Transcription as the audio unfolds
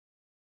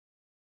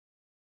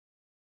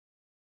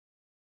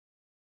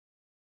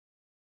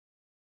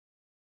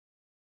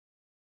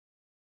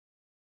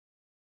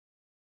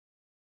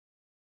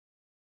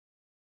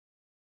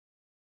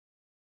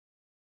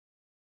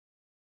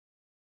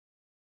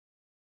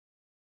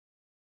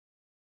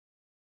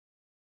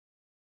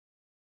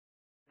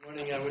Good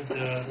morning. I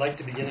would like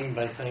to begin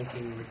by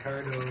thanking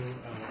Ricardo,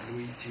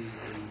 Luigi,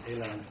 and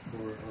Elan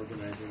for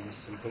organizing this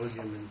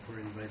symposium and for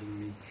inviting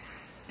me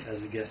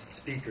as a guest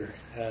speaker.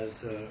 As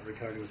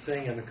Ricardo was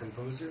saying, I'm a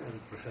composer. I'm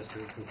a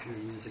professor of computer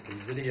music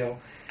and video.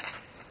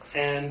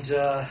 And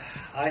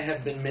I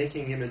have been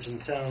making image and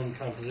sound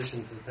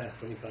composition for the past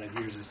 25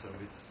 years or so.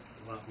 It's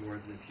a lot more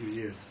than a few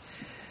years.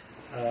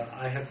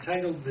 I have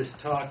titled this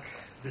talk,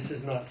 "This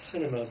is Not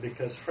Cinema,"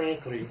 because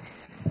frankly,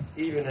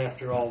 even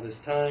after all this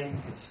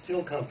time, it's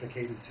still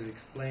complicated to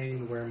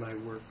explain where my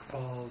work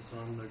falls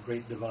on the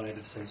great divide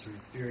of sensory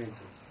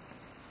experiences.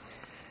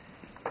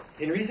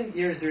 In recent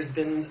years, there's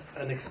been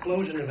an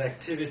explosion of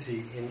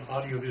activity in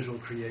audiovisual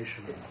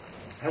creation.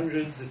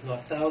 Hundreds, if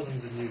not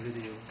thousands, of new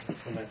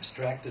videos, from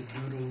abstracted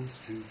doodles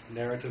to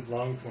narrative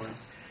long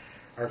forms,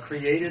 are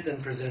created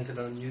and presented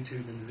on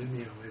YouTube and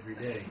Vimeo every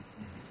day,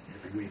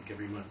 every week,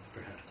 every month,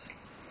 perhaps.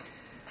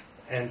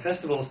 And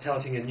festivals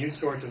touting a new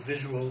sort of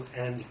visual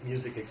and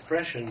music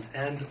expression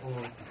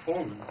and/or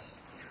performance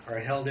are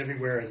held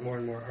everywhere as more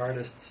and more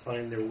artists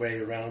find their way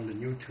around the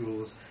new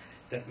tools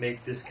that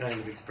make this kind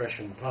of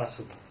expression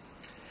possible.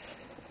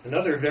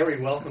 Another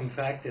very welcome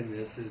fact in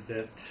this is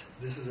that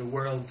this is a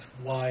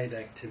worldwide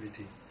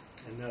activity.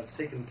 And now it's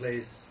taken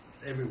place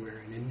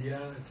everywhere in India,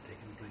 it's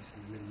taken place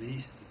in the Middle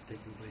East, it's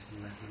taken place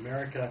in Latin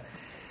America.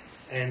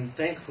 And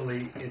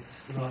thankfully,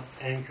 it's not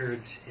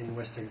anchored in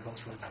Western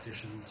cultural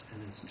traditions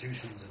and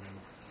institutions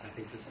anymore. I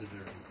think this is a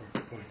very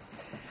important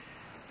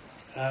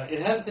point.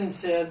 It has been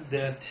said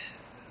that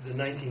the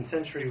 19th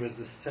century was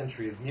the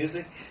century of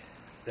music,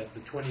 that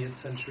the 20th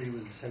century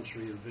was the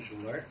century of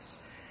visual arts.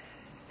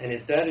 And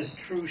if that is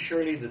true,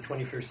 surely the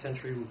 21st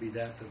century will be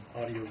that of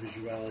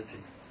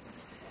audiovisuality.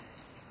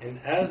 And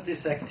as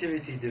this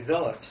activity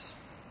develops,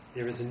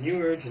 there is a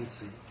new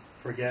urgency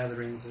for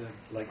gatherings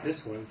like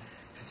this one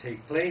to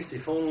take place,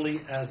 if only,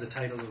 as the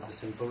title of the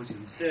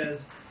symposium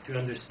says, to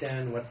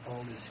understand what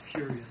all this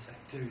furious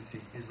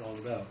activity is all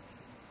about.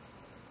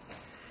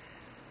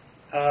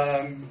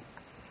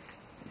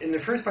 In the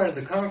first part of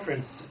the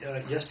conference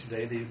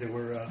yesterday, there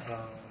were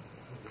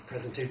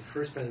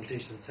first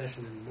presentation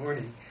session in the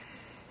morning.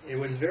 It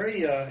was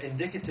very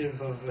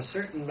indicative of a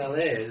certain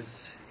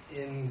malaise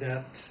in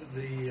that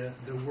the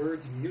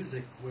word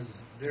music was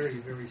very,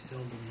 very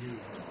seldom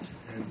used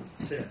and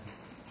said.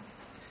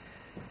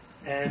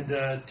 And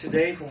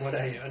today, from what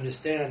I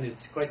understand,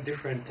 it's quite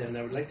different, and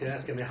I would like to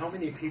ask him, how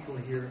many people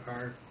here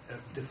are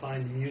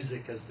define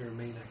music as their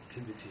main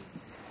activity,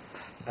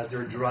 as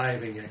their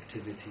driving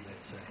activity,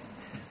 let's say?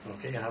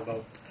 Okay, how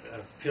about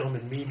film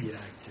and media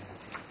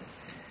activity?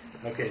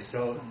 Okay,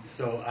 so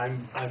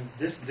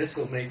this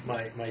will make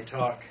my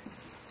talk,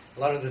 a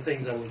lot of the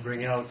things I will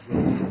bring out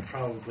will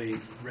probably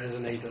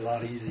resonate a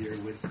lot easier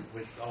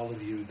with all of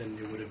you than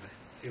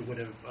it would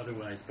have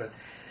otherwise. But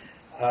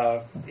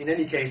in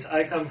any case,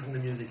 I come from the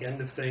music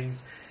end of things,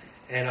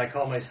 and I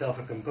call myself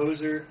a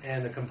composer,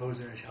 and a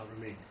composer I shall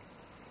remain.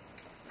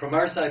 From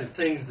our side of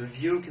things, the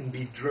view can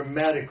be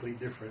dramatically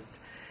different,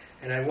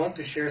 and I want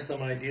to share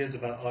some ideas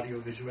about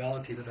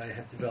audiovisuality that I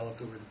have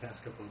developed over the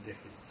past couple of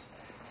decades.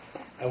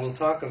 I will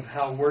talk of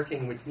how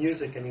working with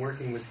music and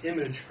working with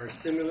image are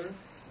similar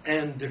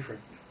and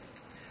different.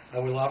 I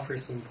will offer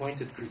some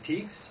pointed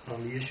critiques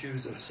on the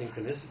issues of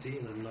synchronicity,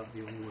 and I'm not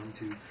the only one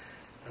who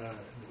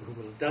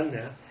will have done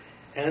that,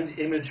 and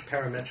image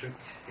parametric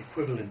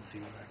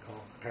equivalency, what I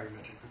call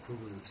parametric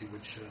equivalency,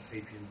 which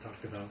Adrian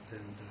talked about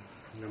and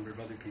a number of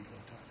other people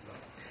have talked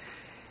about.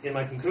 In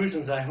my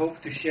conclusions, I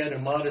hope to shed a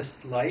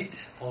modest light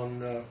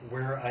on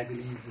where I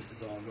believe this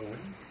is all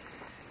going.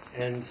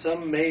 And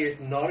some may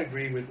not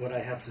agree with what I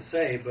have to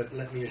say, but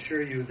let me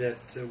assure you that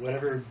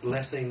whatever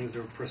blessings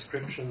or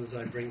prescriptions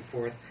I bring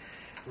forth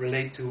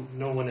relate to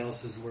no one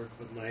else's work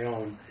but my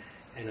own,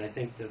 and I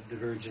think that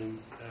diverging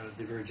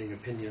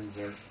opinions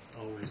are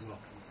always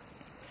welcome.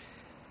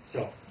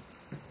 So,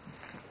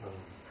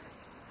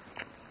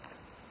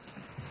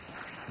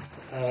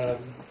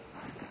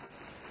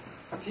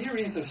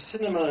 theories of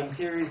cinema and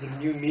theories of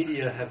new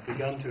media have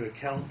begun to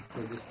account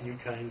for this new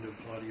kind of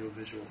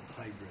audiovisual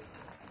hybrid.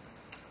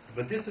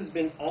 But this has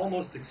been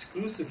almost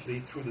exclusively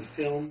through the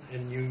film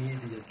and new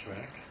media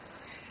track,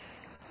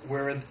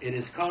 where it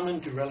is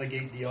common to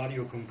relegate the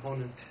audio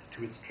component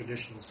to its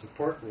traditional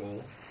support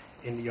role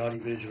in the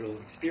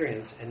audiovisual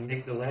experience and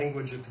make the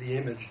language of the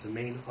image the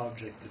main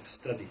object of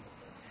study.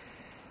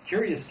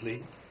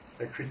 Curiously,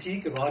 a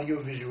critique of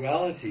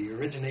audiovisuality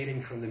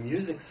originating from the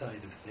music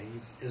side of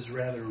things is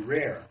rather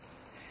rare,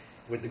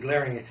 with the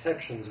glaring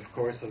exceptions, of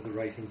course, of the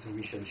writings of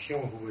Michel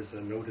Chion, who was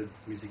a noted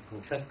musique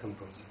concrète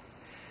composer.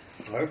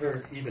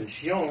 However, even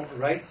Chion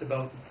writes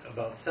about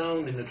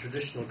sound in the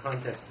traditional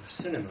context of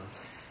cinema,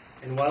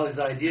 and while his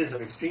ideas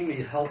are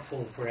extremely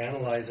helpful for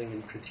analyzing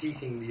and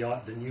critiquing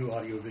the new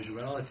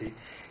audiovisuality,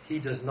 he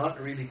does not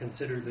really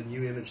consider the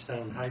new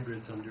image-sound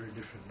hybrids under a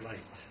different light.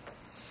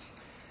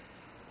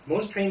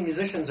 Most trained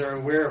musicians are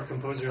aware of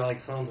composer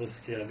Alexandre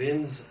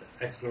Scriabin's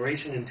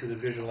exploration into the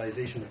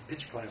visualization of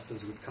pitch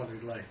classes with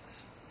colored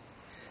lights.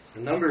 A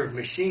number of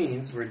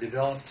machines were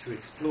developed to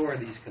explore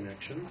these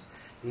connections,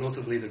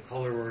 notably the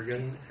color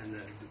organ,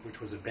 which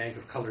was a bank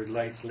of colored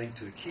lights linked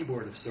to a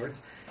keyboard of sorts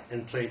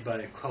and played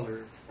by a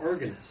color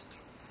organist.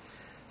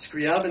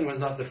 Scriabin was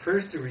not the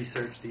first to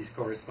research these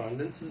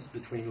correspondences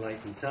between light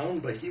and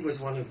sound, but he was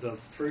one of the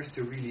first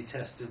to really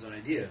test his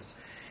ideas.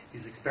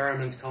 These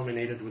experiments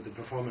culminated with the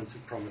performance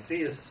of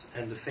Prometheus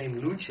and the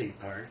famed Luce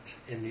part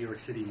in New York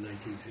City in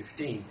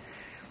 1915,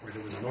 where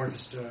there was an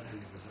orchestra and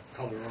there was a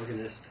color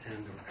organist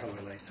and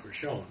color lights were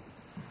shown.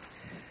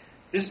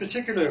 This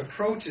particular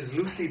approach is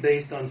loosely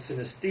based on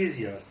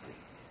synesthesia,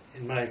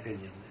 in my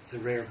opinion.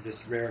 It's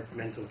this rare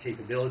mental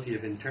capability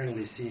of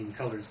internally seeing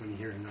colors when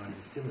hearing audio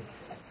stimuli.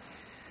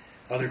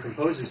 Other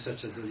composers,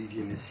 such as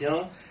Olivier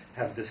Messiaen,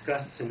 have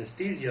discussed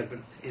synesthesia, but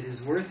it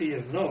is worthy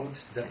of note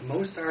that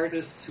most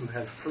artists who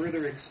have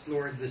further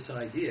explored this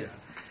idea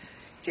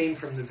came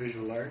from the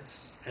visual arts,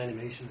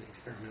 animation, and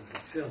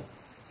experimental film.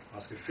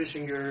 Oscar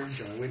Fischinger,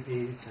 John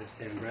Whitney,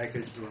 Stan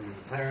Brakhage, Norman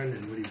McLaren,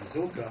 and Woody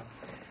Bazooka,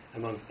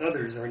 amongst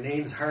others, are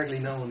names hardly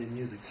known in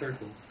music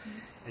circles,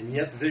 and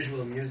yet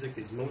visual music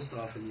is most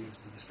often used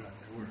to describe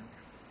their work.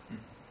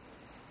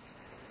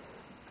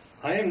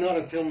 I am not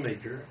a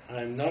filmmaker,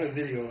 I'm not a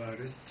video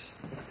artist,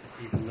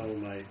 even though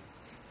my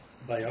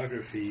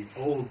biography,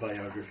 old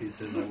biography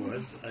says I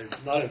was. I'm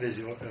not a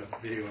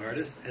video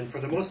artist, and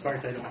for the most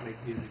part I don't make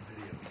music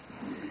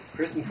videos.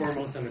 First and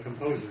foremost, I'm a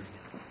composer.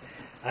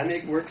 I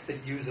make works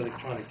that use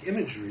electronic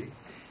imagery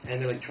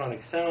and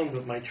electronic sound,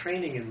 but my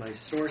training and my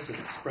source of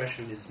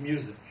expression is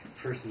music,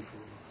 first and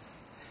foremost.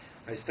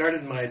 I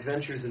started my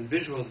adventures in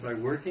visuals by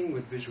working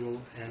with visual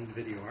and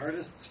video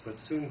artists, but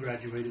soon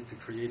graduated to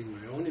creating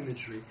my own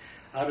imagery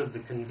out of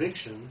the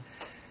conviction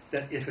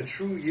that if a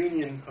true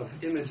union of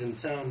image and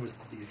sound was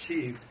to be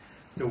achieved,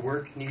 the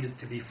work needed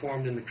to be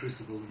formed in the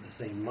crucible of the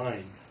same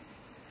mind.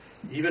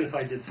 Even if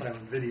I did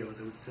silent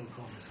videos, I would still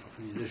call myself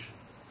a musician.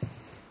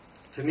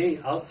 To me,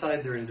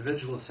 outside their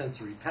individual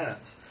sensory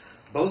paths,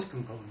 both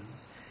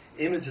components,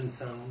 image and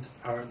sound,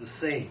 are the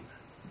same.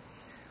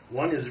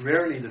 One is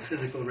rarely the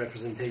physical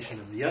representation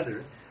of the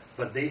other,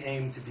 but they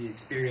aim to be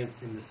experienced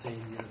in the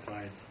same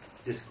unified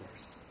discourse.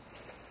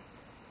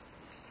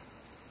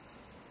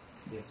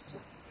 Yes.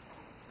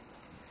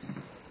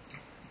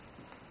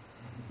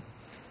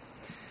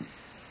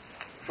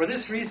 For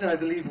this reason, I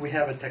believe we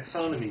have a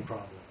taxonomy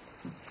problem.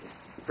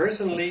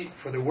 Personally,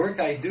 for the work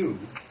I do,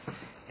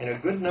 and a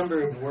good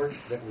number of works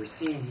that we're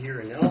seeing here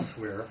and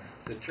elsewhere,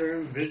 the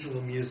term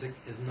visual music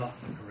is not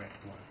the correct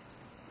one.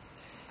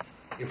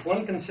 If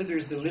one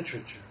considers the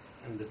literature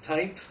and the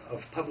type of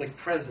public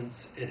presence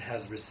it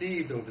has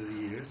received over the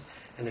years,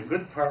 and a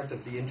good part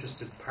of the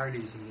interested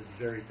parties in this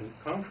very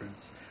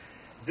conference,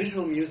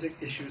 visual music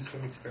issues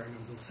from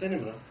experimental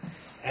cinema,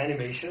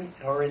 animation,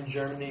 or in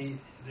Germany,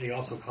 they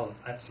also call it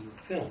absolute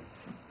film.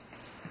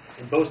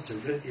 It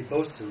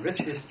boasts a rich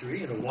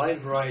history and a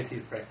wide variety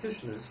of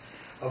practitioners,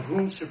 of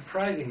whom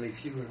surprisingly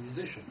few are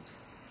musicians.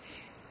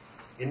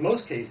 In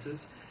most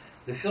cases,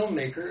 the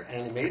filmmaker,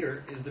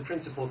 animator, is the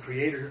principal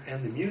creator,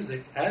 and the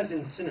music, as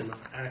in cinema,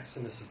 acts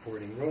in a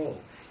supporting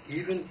role,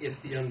 even if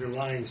the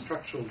underlying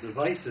structural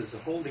devices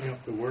holding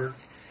up the work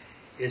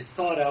is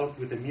thought out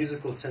with a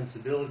musical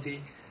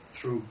sensibility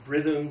through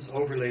rhythms,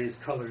 overlays,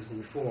 colors,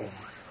 and form.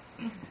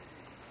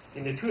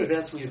 In the two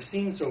events we have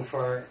seen so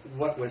far,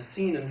 what was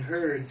seen and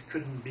heard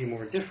couldn't be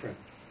more different.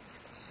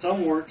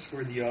 Some works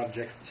were the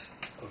object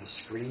of a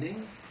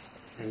screening,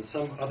 and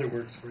some other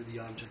works were the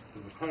object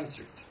of a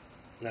concert.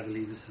 And I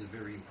believe this is a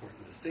very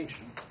important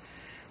distinction.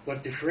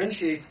 What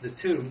differentiates the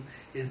two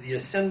is the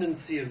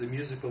ascendancy of the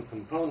musical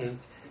component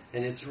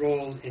and its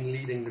role in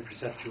leading the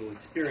perceptual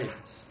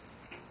experience.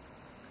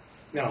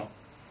 Now,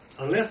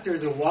 unless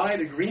there's a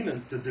wide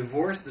agreement to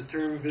divorce the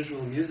term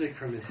visual music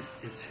from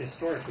its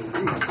historical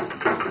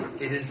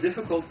roots, it is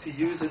difficult to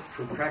use it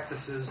for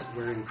practices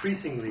where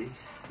increasingly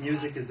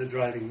music is the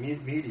driving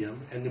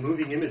medium and the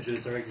moving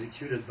images are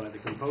executed by the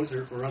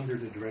composer or under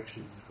the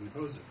direction of the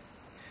composer.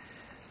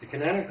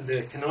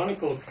 The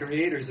canonical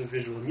creators of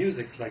visual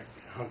music, like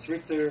Hans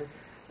Richter,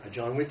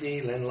 John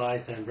Whitney, Len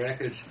Lye, Stan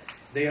Brakhage,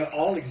 they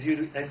all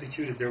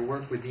executed their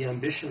work with the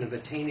ambition of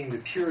attaining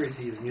the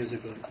purity of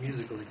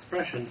musical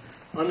expression,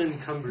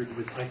 unencumbered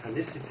with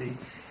iconicity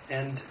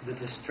and the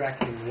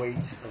distracting weight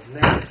of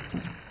narrative.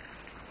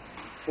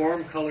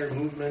 Form, color,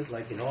 movement,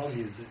 like in all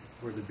music,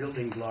 were the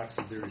building blocks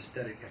of their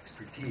aesthetic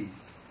expertise.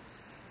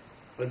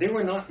 But they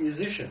were not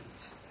musicians,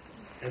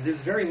 and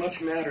this very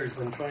much matters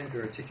when trying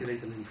to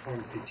articulate an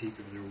informed critique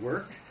of their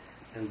work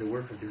and the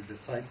work of their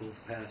disciples,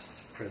 past,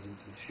 present,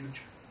 and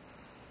future.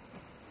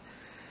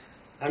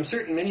 I'm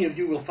certain many of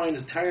you will find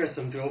it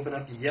tiresome to open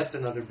up yet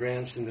another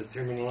branch in the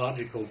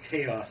terminological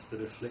chaos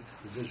that afflicts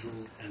the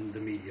visual and the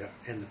media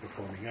and the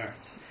performing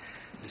arts.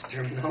 This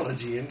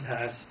terminology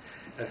impasse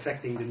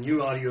affecting the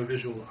new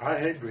audiovisual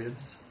hybrids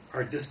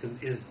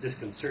is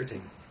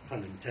disconcerting,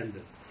 pun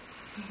intended.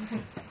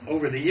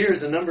 Over the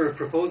years, a number of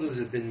proposals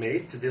have been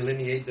made to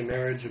delineate the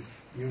marriage of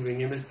moving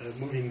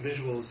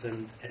visuals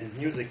and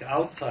music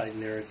outside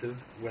narrative,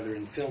 whether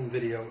in film,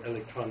 video,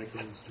 electronic, or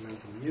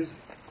instrumental music.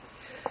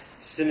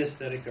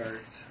 synesthetic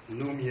art,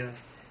 Lumia,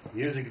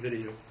 music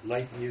video,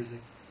 light music,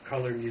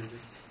 color music,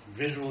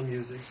 visual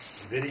music,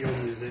 video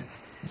music,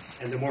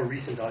 and the more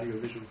recent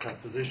audiovisual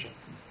composition.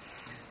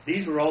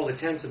 These were all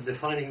attempts at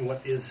defining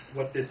what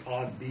this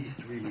odd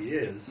beast really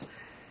is.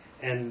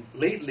 And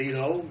lately,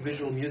 though,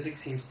 visual music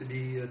seems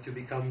to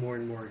become more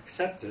and more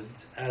accepted,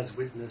 as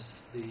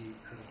witness the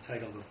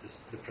title of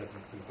the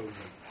present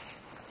symposium.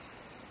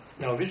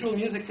 Now, visual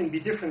music can be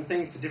different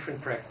things to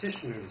different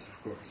practitioners,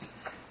 of course,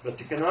 but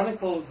the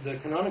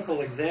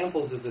canonical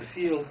examples of the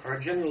field are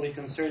generally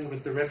concerned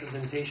with the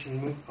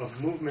representation of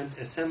movement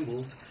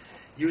assembled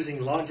using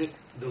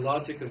the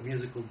logic of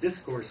musical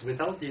discourse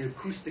without the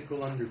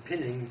acoustical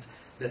underpinnings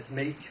that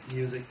make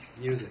music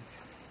music.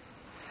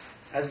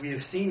 As we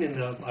have seen in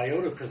the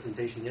IOTA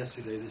presentation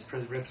yesterday, this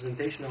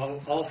representation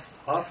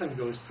often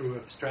goes through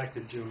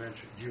abstracted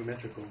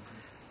geometrical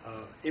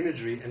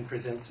imagery and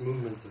presents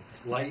movement of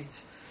light,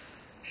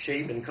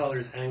 shape, and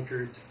colors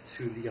anchored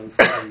to the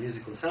unfolding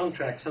musical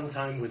soundtrack,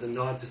 sometimes with a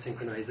nod to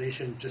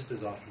synchronization, just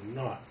as often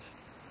not.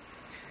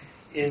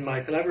 In my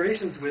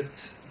collaborations with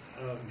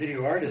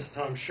video artist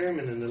Tom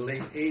Sherman in the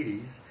late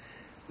 80s,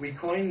 we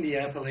coined the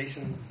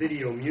appellation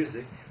video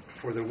music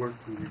for the work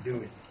we were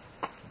doing.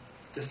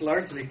 This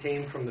largely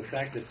came from the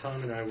fact that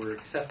Tom and I were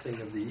accepting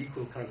of the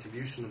equal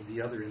contribution of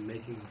the other in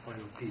making the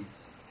final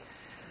piece.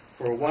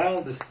 For a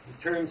while, the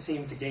term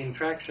seemed to gain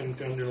traction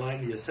to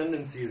underline the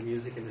ascendancy of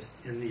music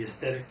in the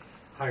aesthetic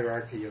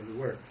hierarchy of the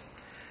works.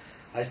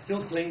 I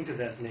still cling to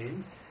that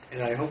name,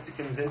 and I hope to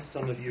convince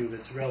some of you of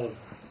its relevance.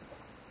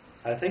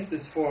 I think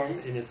this form,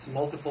 in its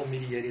multiple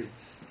mediated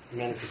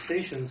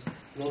manifestations,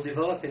 will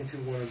develop into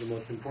one of the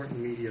most important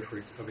media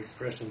of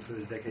expression for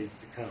the decades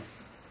to come.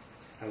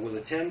 I will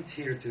attempt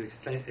here to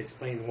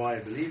explain why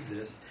I believe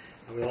this.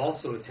 I will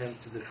also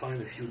attempt to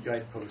define a few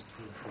guideposts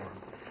for the form.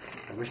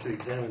 I wish to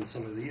examine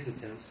some of these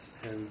attempts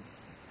and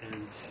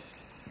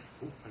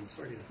oh, I'm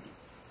sorry.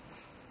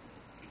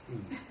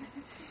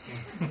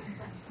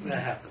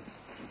 That happens.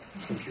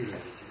 Computer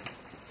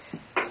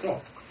editing.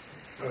 So,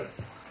 good.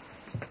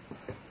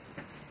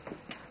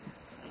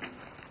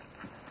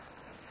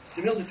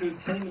 Similitude,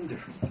 same and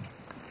different.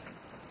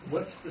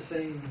 What's the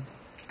same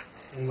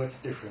and what's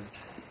different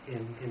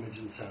in image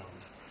and sound?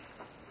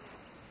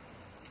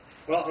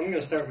 Well, I'm going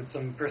to start with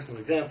some personal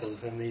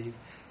examples. And the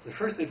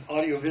first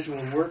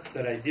audiovisual work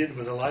that I did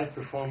was a live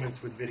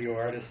performance with video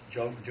artist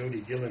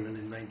Jody Gillerman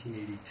in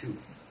 1982.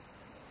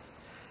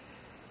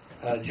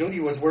 Jody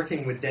was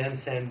working with Dan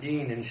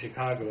Sandine in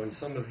Chicago, and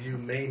some of you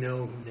may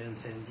know who Dan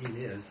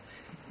Sandine is.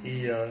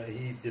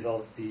 He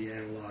developed the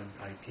analog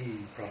IP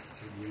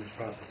processor, the image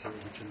processor,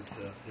 which is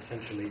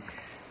essentially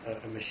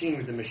a machine.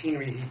 With the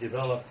machinery he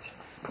developed,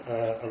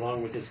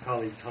 along with his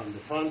colleague Tom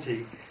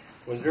DeFonte,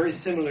 was very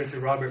similar to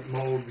Robert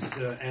Moog's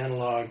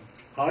analog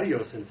audio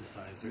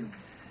synthesizer,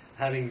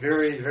 having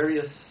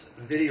various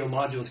video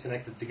modules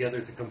connected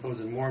together to compose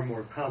a more and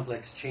more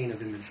complex chain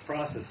of image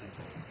processing.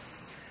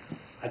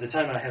 At the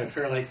time, I had a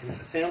Fairlight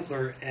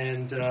sampler,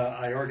 and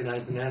I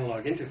organized an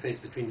analog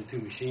interface between the two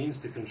machines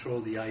to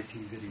control the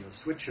IP video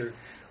switcher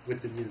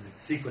with the music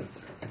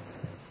sequencer.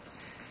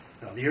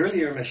 Now, the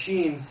earlier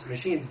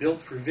machines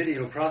built for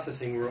video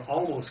processing were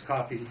almost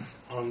copied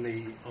on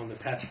the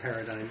patch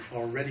paradigm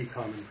already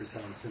common for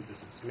sound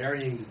synthesis.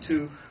 Marrying the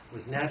two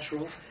was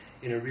natural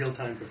in a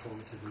real-time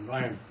performative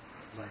environment.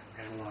 Like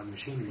analog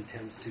machinery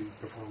tends to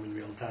perform in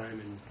real time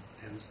and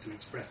tends to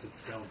express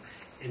itself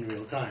in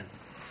real time.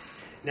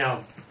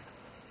 Now,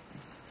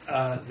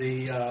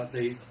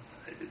 the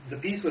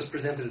piece was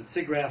presented at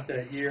SIGGRAPH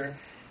that year,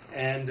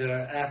 and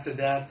after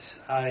that,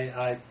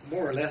 I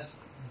more or less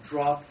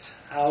dropped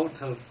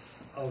out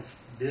of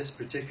this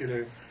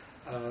particular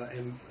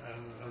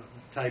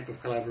type of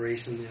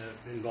collaboration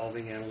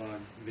involving analog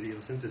video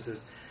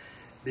synthesis,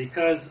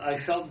 because I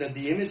felt that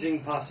the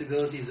imaging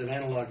possibilities of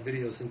analog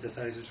video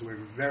synthesizers were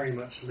very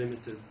much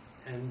limited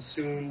and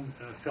soon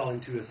fell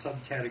into a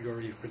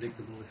subcategory of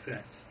predictable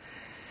effects.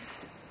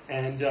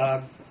 And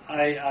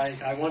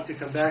I want to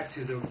come back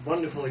to the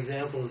wonderful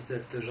examples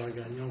that Jean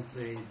Gagnon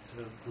played,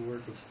 the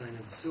work of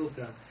Steiner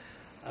Vasulka,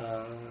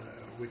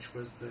 which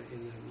was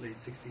in the late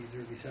 60s,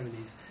 early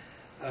 70s,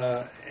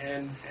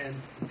 and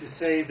to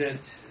say that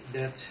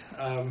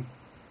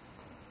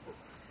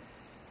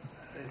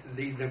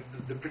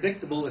the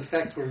predictable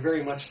effects were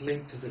very much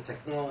linked to the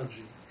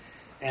technology.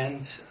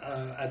 And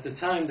at the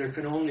time, there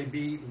could only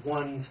be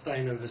one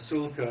Steiner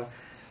Vasulka,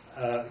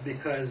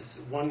 because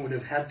one would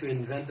have had to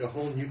invent a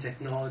whole new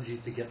technology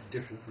to get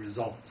different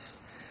results.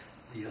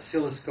 The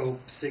oscilloscope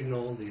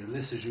signal, the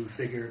Lissajous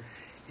figure,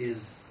 is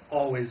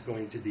always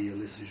going to be a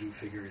Lissajous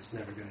figure. It's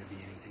never going to be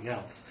anything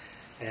else.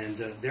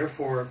 And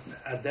therefore,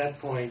 at that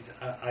point,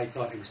 I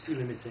thought it was too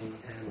limiting,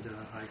 and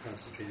I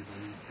concentrated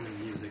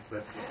on music.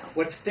 But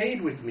what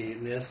stayed with me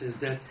in this is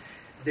that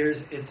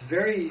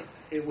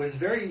it was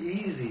very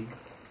easy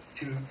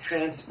to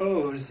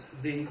transpose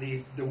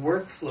the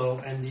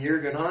workflow and the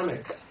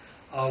ergonomics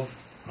of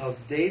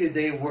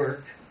day-to-day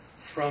work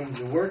from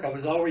the work I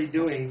was already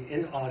doing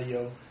in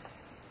audio,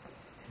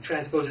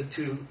 transpose it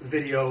to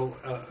video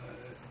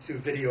to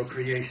video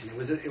creation.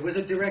 It was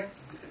a direct,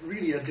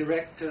 really a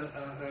direct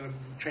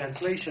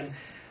translation,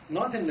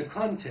 not in the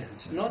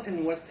content, not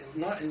in what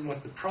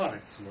the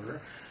products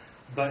were,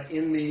 but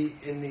in the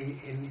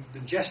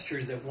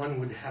gestures that one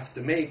would have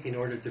to make in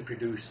order to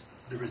produce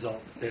the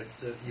results that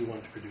you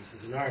want to produce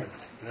as an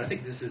artist. And I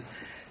think this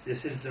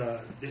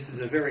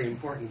is a very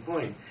important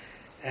point.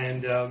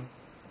 And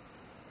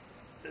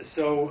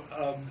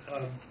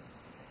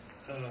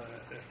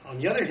on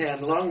the other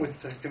hand, along with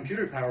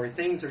computer power,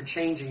 things are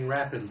changing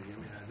rapidly. I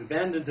mean, I've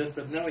abandoned it,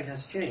 but now it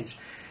has changed.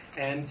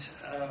 And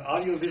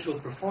audiovisual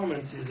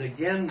performance is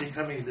again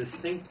becoming a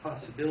distinct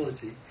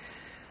possibility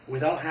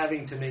without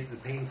having to make the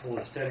painful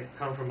aesthetic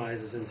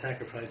compromises and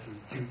sacrifices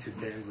due to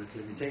bandwidth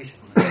limitation.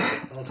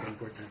 It's also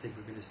important. I think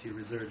we're going to see a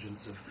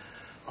resurgence of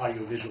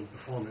audiovisual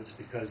performance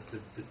because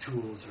the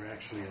tools are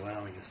actually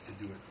allowing us to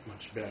do it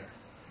much better.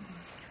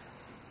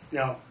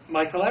 Now,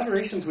 my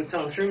collaborations with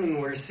Tom Sherman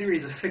were a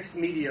series of fixed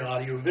media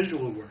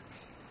audiovisual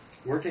works.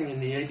 Working in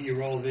the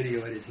 80-roll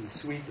video editing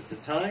suite at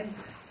the time,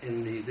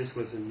 this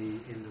was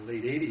in the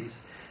late 80s,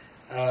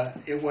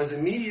 it was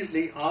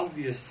immediately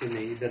obvious to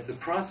me that the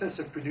process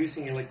of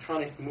producing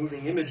electronic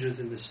moving images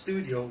in the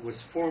studio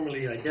was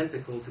formally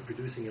identical to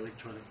producing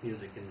electronic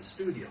music in the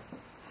studio.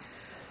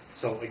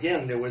 So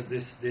again, there was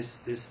this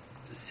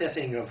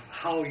setting of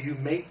how you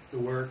make the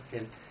work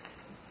and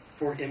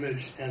for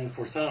image and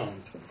for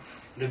sound.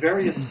 The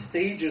various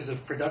stages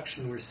of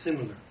production were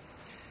similar.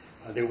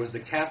 There was the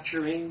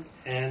capturing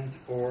and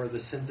or the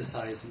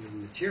synthesizing of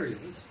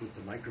materials with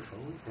the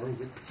microphone or with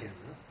the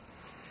camera.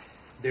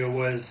 There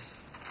was,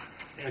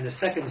 and the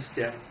second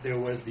step, there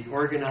was the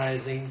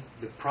organizing,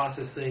 the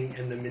processing,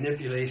 and the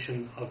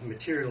manipulation of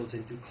materials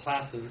into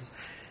classes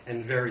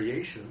and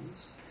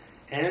variations.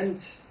 And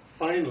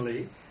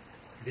finally,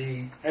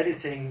 the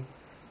editing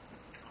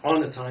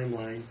on the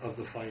timeline of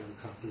the final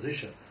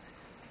composition.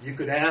 You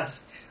could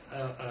ask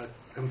a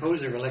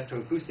composer of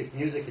electroacoustic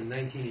music in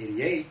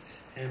 1988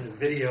 and a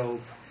video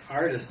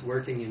artist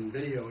working in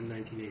video in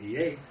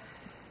 1988,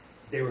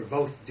 they were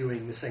both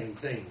doing the same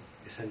thing,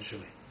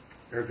 essentially.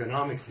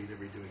 Ergonomically, they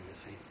were doing the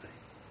same thing.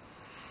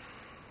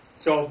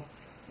 So,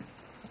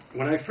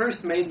 when I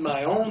first made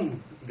my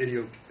own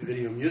video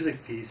music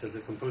piece as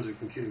a composer of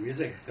computer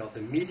music, I felt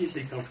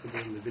immediately comfortable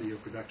in the video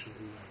production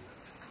environment.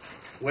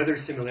 Whether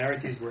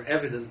similarities were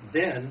evident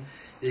then,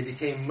 they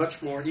became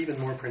even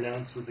more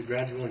pronounced with the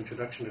gradual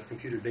introduction of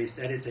computer-based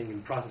editing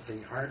and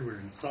processing hardware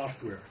and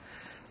software.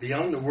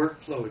 Beyond the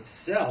workflow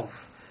itself,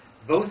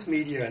 both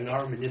media are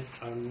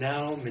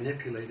now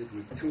manipulated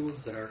with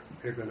tools that are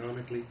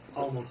ergonomically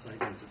almost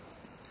identical.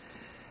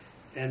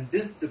 And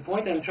the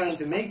point I'm trying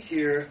to make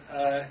here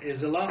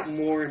is a lot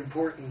more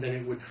important than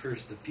it would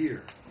first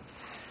appear.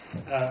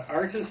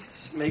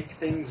 Artists make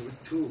things with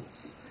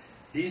tools.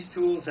 These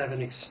tools have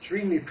an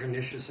extremely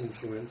pernicious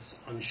influence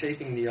on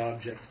shaping the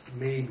objects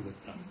made with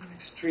them.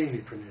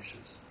 Extremely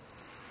pernicious.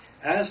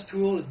 As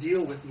tools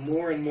deal with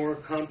more and more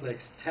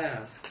complex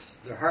tasks,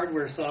 the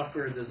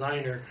hardware-software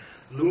designer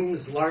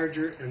looms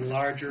larger and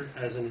larger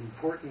as an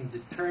important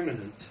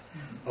determinant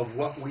of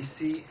what we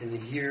see and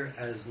hear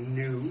as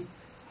new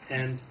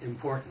and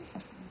important.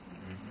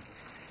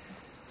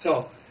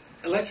 So,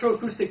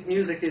 electroacoustic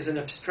music is an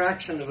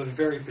abstraction of a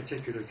very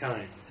particular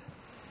kind.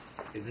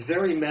 Its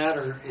very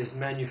matter is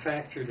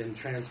manufactured and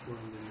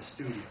transformed in the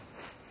studio.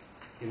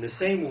 In the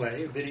same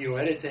way, video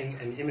editing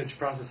and image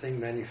processing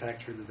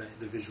manufacture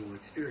the visual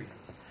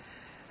experience.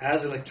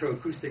 As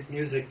electroacoustic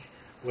music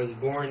was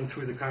born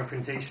through the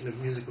confrontation of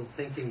musical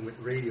thinking with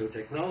radio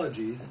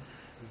technologies,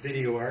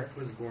 video art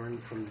was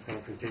born from the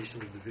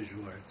confrontation of the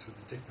visual arts with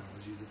the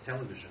technologies of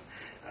television.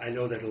 I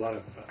know that a lot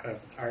of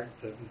art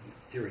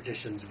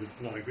theoreticians would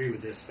not agree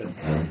with this, but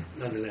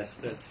nonetheless,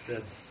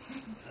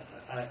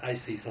 I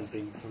see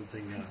something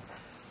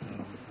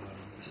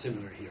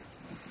similar here.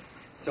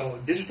 So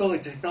digital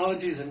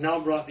technologies have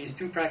now brought these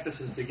two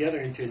practices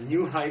together into a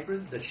new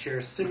hybrid that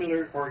shares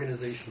similar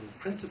organizational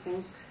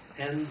principles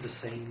and the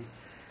same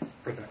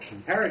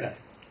production paradigm.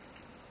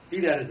 Be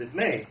that as it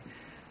may,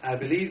 I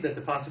believe that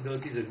the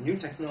possibilities of new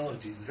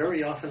technologies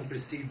very often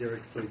precede their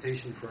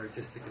exploitation for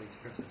artistic and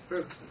expressive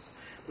purposes,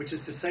 which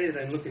is to say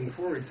that I'm looking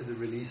forward to the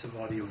release of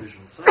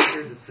audiovisual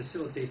software that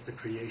facilitates the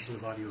creation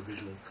of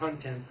audiovisual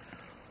content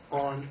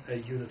on a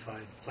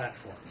unified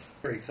platform.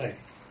 Very exciting.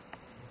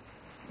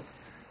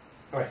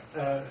 All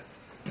right,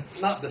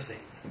 not the same.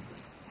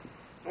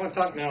 I want to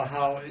talk now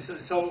how,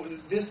 so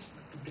this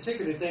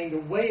particular thing, the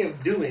way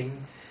of doing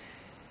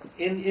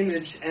in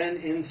image and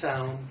in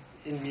sound,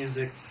 in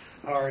music,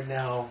 are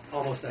now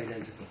almost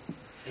identical.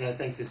 And I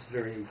think this is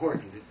very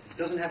important. It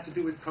doesn't have to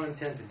do with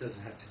content, it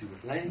doesn't have to do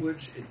with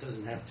language, it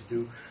doesn't have to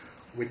do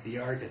with the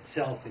art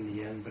itself in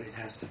the end, but it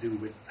has to do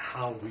with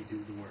how we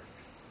do the work.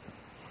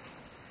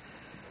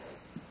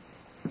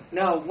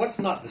 Now, what's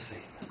not the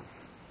same?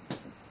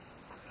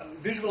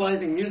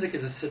 Visualizing music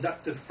is a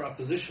seductive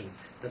proposition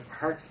that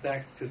harks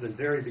back to the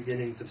very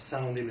beginnings of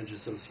sound-image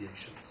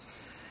associations.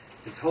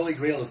 This holy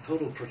grail of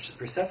total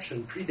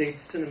perception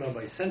predates cinema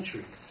by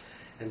centuries,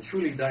 and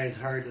truly dies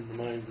hard in the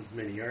minds of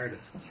many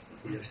artists.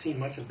 We have seen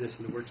much of this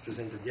in the works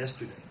presented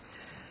yesterday.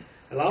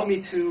 Allow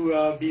me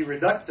to be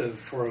reductive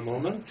for a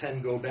moment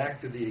and go back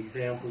to the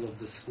example of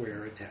the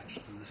square attached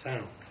to the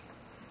sound.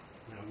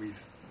 Now, we've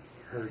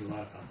heard a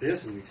lot about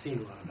this, and we've seen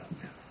a lot about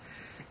that.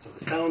 So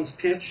the sound's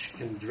pitch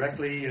can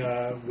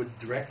would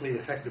directly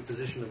affect the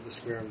position of the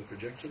square on the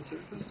projection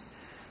surface.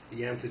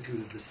 The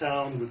amplitude of the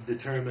sound would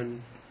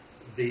determine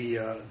the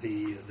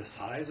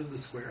size of the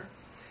square,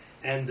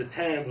 and the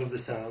timbre of the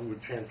sound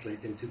would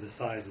translate into the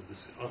size of the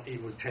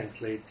it would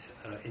translate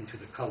into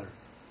the color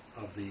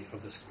of the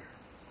square.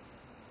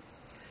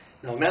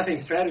 Now, mapping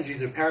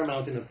strategies are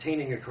paramount in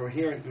obtaining a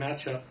coherent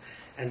matchup,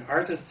 and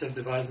artists have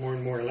devised more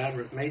and more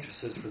elaborate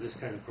matrices for this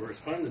kind of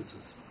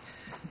correspondences.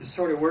 This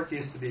sort of work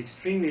used to be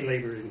extremely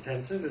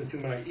labor-intensive, and to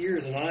my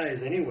ears and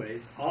eyes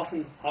anyways,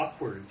 often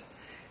awkward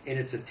in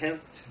its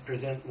attempt to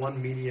present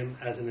one medium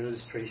as an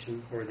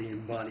illustration or the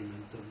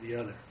embodiment of the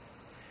other.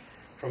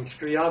 From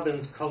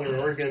Scriabin's color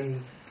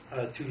organ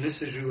to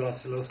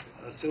Lissajous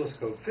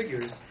oscilloscope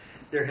figures,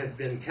 there have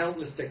been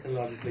countless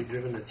technologically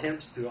driven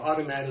attempts to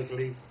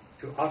automatically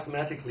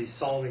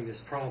solving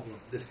this problem,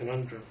 this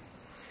conundrum.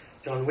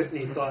 John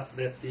Whitney thought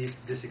that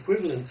this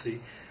equivalency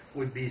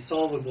would be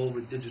solvable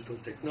with digital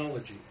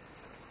technology.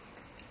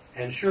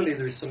 And surely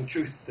there's some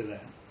truth to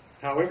that.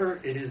 However,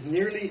 it is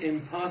nearly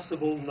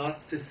impossible not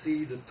to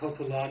see the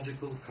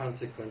tautological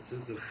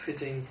consequences of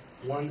fitting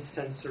one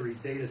sensory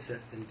data set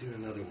into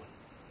another one.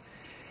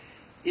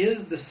 Is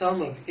the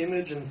sum of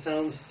image and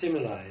sound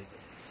stimuli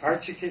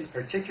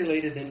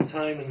articulated in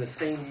time in the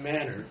same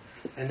manner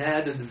an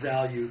added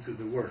value to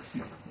the work?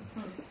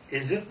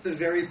 Is it the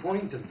very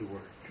point of the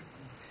work?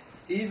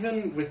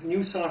 Even with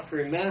new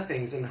software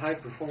mappings and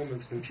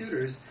high-performance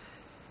computers,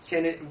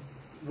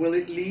 will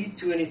it lead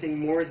to anything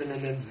more than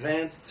an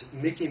advanced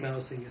Mickey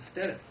Mousing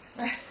aesthetic?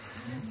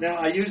 Now,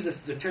 I use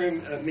the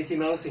term Mickey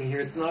Mousing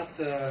here. It's not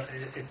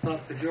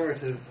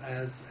pejorative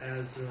as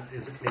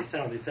it may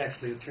sound. It's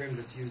actually a term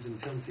that's used in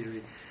film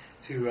theory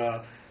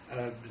to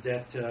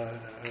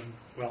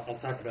well, I'll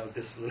talk about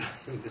this a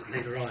little bit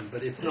later on,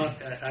 but it's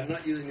not. I'm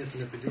not using this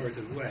in a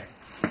pejorative way.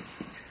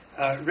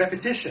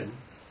 Repetition,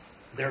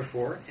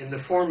 therefore, in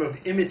the form of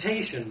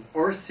imitation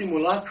or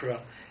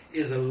simulacra,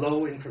 is a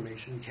low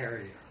information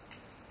carrier.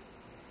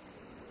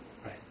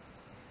 Right.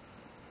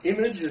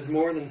 Image is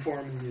more than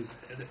form and music.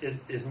 It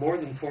is more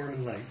than form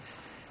and light,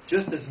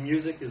 just as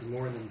music is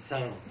more than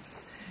sound.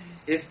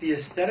 If the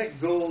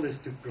aesthetic goal is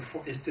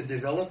to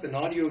develop an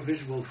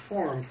audiovisual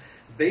form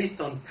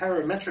based on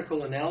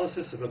parametrical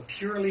analysis of a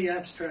purely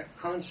abstract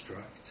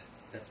construct,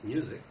 that's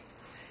music,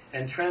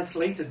 and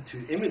translated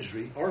to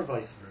imagery or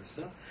vice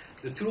versa,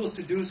 the tools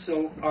to do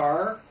so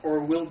are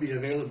or will be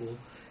available,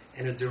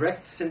 and a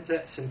direct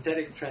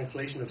synthetic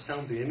translation of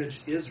sound to image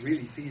is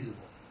really feasible.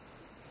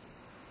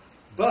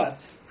 But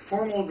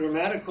formal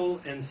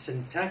grammatical and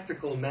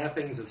syntactical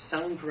mappings of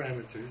sound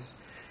parameters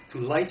to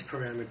light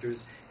parameters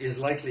is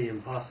likely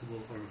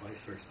impossible, or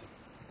vice versa.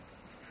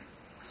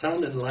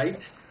 Sound and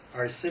light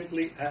are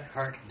simply at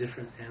heart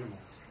different animals.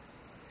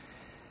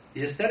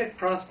 The aesthetic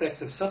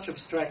prospects of such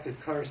abstracted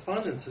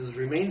correspondences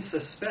remain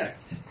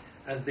suspect,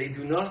 as they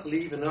do not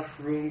leave enough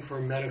room for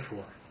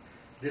metaphor,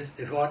 this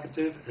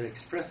evocative and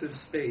expressive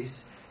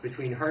space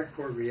between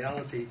hardcore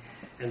reality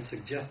and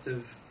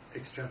suggestive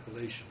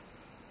extrapolation.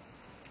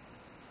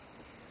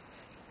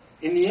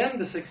 In the end,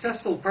 the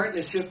successful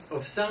partnership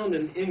of sound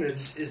and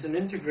image is an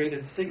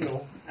integrated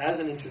signal,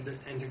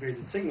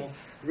 integrated signal,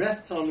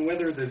 rests on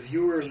whether the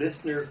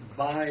viewer-listener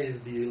buys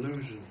the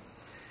illusion.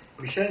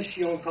 Michel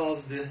Chion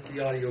calls this the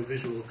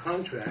audiovisual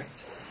contract,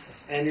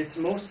 and its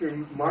most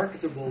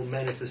remarkable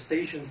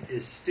manifestation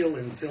is still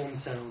in film,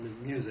 sound,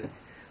 and music,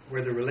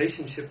 where the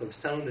relationship of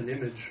sound and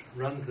image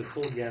runs the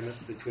full gamut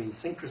between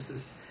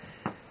synchrosis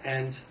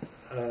and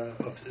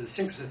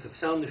synchrosis of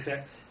sound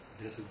effects.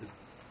 This is the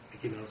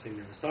Mickey Mouse thing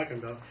I was talking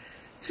about,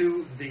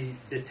 to the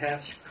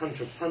detached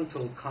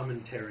contrapuntal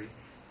commentary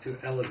to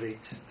elevate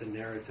the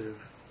narrative,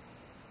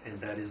 and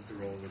that is the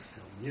role of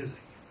film music.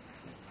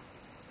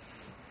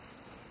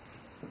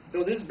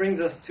 So this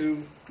brings us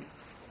to,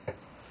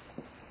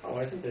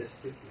 I think I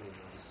skipped one of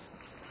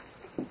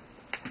those.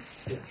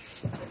 Yeah.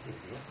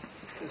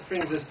 This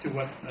brings us to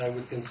what I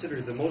would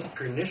consider the most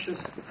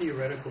pernicious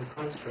theoretical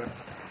construct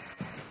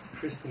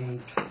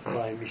christened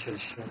by Michel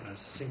Chion as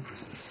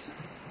synchrosis.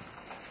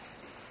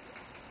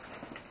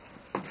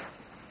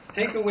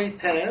 Take away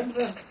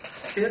timbre,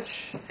 pitch,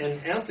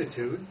 and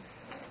amplitude,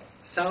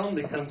 sound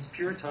becomes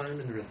pure time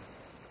and rhythm.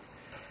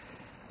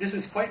 This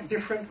is quite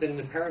different than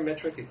the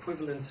parametric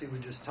equivalency we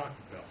just talked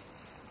about.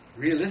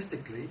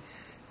 Realistically,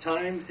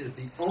 time is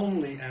the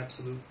only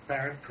absolute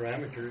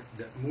parameter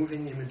that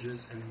moving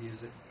images and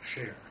music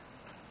share.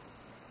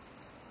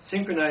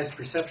 Synchronized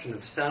perception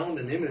of sound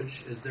and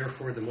image is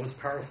therefore the most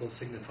powerful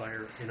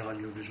signifier in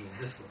audiovisual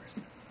discourse.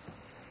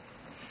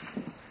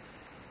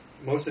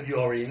 Most of you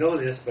already know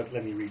this, but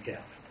let me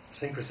recap.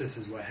 Synchrosis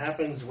is what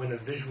happens when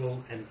a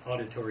visual and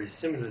auditory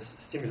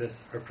stimulus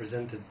are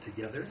presented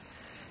together,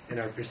 and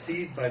are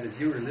perceived by the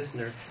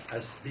viewer-listener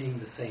as being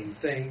the same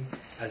thing,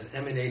 as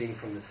emanating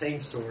from the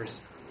same source,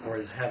 or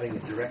as having a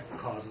direct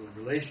causal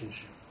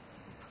relationship.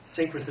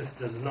 Synchrosis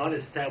does not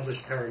establish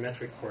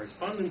parametric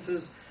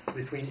correspondences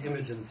between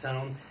image and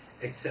sound,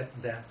 except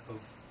that of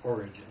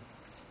origin.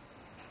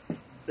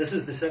 This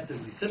is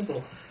deceptively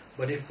simple,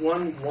 but if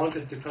one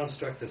wanted to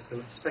construct a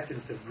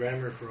speculative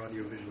grammar for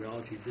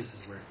audiovisuality, this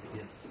is where it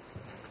begins.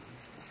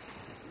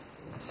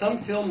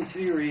 Some film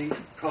theory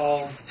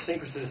calls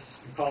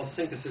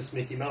synthesis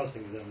Mickey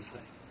Mousing, as I was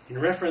saying, in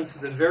reference to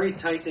the very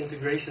tight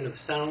integration of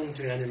sound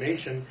to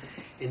animation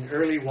in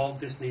early Walt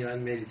Disney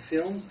animated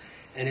films,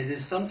 and it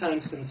is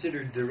sometimes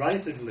considered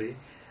derisively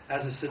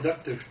as a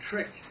seductive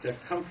trick that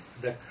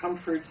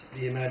comforts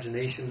the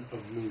imagination of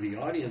movie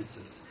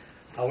audiences.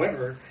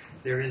 However,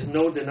 there is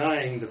no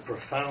denying the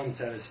profound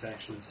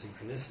satisfaction of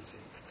synchronicity.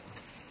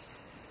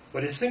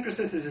 But if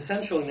synchrosis is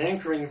essential in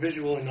anchoring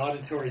visual and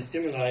auditory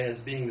stimuli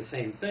as being the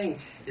same thing,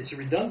 its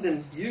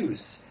redundant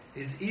use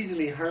is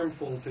easily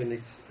harmful to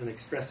an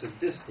expressive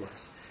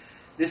discourse.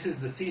 This is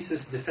the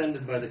thesis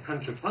defended by the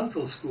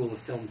contrapuntal school of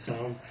film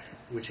sound,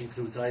 which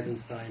includes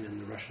Eisenstein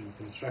and the Russian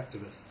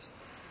constructivists.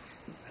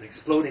 An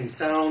exploding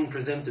sound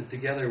presented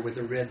together with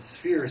a red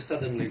sphere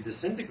suddenly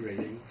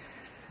disintegrating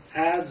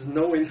adds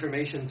no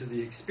information to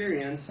the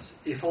experience,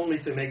 if only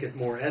to make it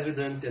more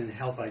evident and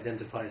help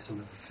identify some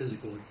of the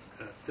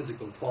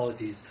physical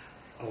qualities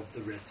of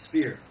the red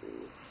sphere.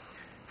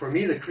 For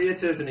me, the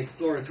creative and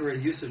exploratory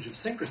usage of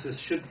synchrosis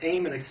should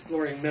aim at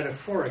exploring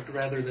metaphoric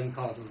rather than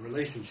causal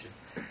relationship.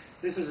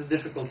 This is a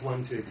difficult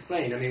one to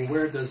explain. I mean,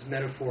 where does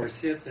metaphor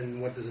sit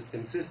and what does it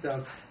consist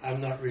of? I'm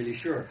not really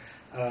sure.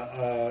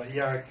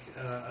 Jarek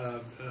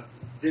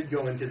did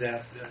go into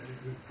that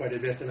quite a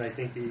bit, and I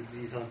think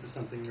he's onto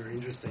something very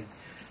interesting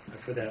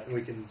for that, and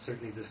we can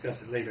certainly discuss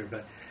it later.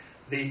 But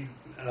the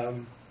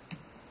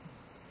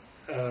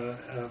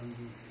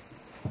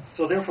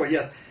so therefore,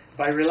 yes,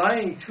 by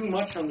relying too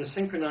much on the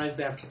synchronized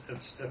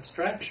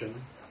abstraction,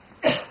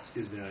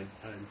 excuse me, I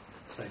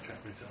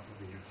sidetracked myself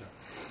over here.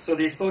 So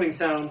the exploding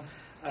sound.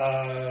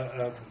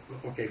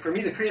 Okay, for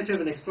me, the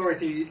creative and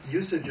exploratory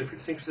usage of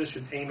synchrosis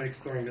should aim at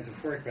exploring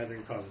metaphoric rather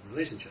than causal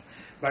relationship.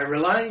 By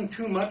relying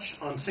too much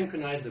on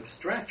synchronized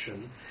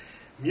abstraction,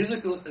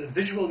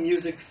 visual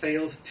music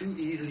falls too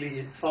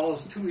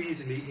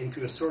easily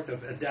into a sort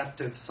of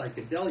adaptive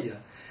psychedelia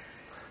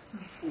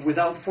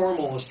without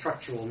formal or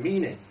structural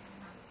meaning.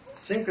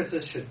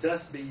 Synchrosis should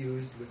thus be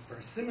used with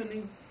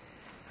parsimony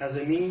as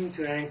a mean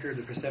to anchor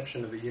the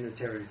perception of a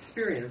unitary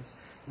experience,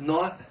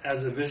 not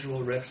as a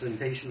visual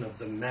representation of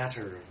the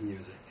matter of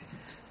music.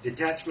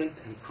 Detachment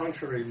and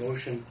contrary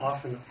motion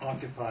often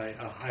occupy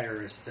a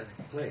higher aesthetic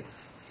place.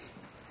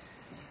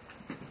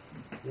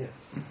 Yes.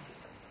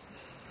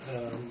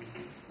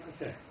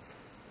 Okay.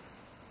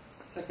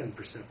 Second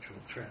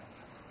perceptual trap.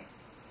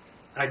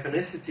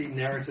 Iconicity,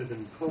 narrative,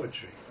 and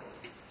poetry.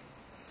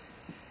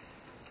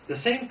 The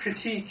same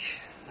critique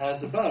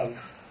as above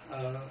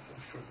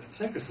for the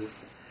synthesis,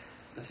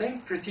 the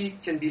same critique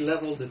can be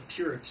leveled at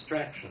pure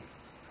abstraction,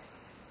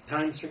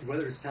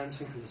 whether it's time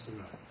synchronous or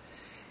not.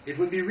 It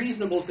would be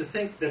reasonable to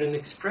think that an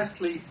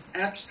expressly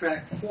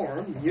abstract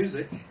form,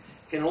 music,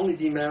 can only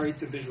be married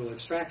to visual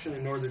abstraction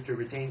in order to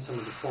retain some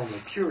of the formal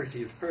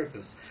purity of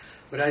purpose.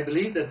 But I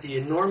believe that the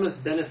enormous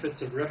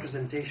benefits of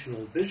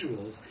representational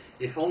visuals,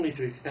 if only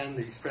to expand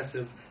the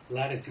expressive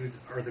latitude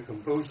of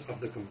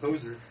the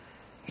composer,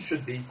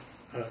 should be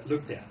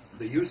looked at.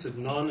 The use of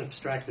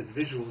non-abstracted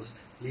visuals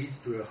leads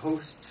to a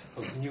host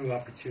of new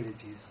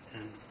opportunities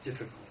and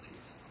difficulties.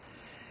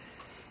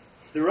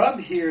 The rub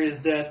here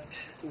is that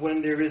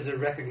when there is a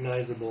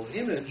recognizable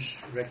image,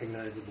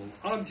 recognizable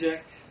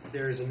object,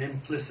 there is an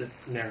implicit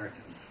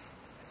narrative.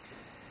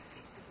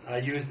 I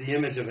use the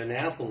image of an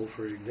apple,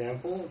 for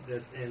example,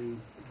 and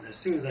as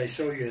soon as I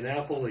show you an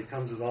apple, it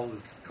comes with all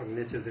the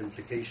cognitive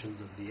implications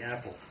of the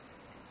apple.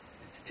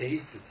 Its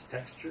taste, its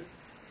texture,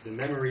 the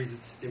memories it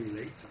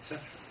stimulates,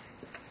 etc.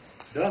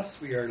 Thus,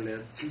 we are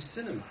led to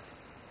cinema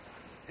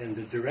and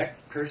the direct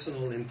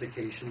personal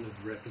implication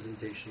of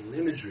representational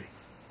imagery.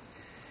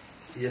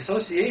 The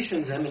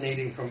associations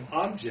emanating from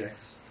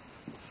objects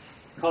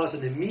cause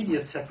an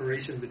immediate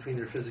separation between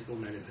their physical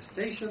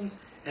manifestations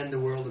and the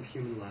world of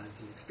human lives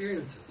and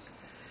experiences.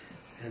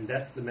 And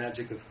that's the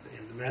magic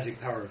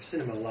power of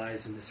cinema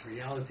lies in this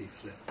reality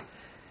flip.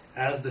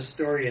 As the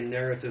story and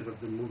narrative of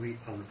the movie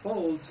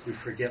unfolds, we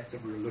forget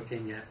that we're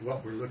looking at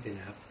what we're looking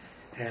at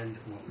and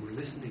what we're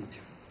listening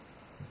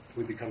to.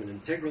 We become an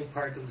integral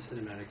part of the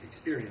cinematic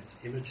experience.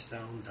 Image,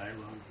 sound,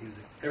 dialogue,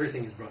 music,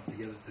 everything is brought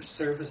together to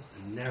service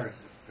the narrative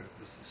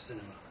purpose of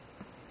cinema.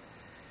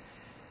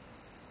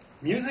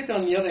 Music,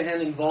 on the other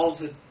hand,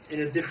 involves it in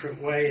a different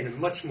way, in a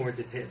much more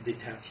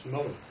detached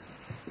mode.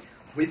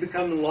 We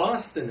become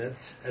lost in it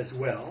as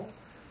well,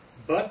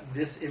 but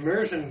this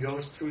immersion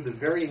goes through the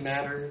very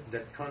matter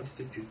that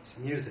constitutes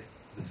music,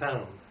 the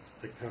sound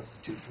that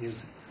constitutes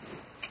music.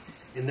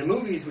 In the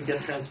movies, we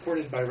get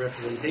transported by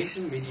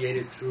representation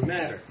mediated through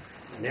matter.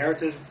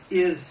 Narrative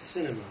is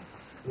cinema.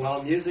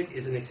 while music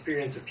is an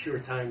experience of pure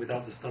time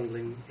without the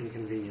stumbling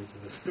inconvenience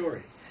of a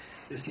story.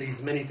 This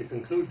leads many to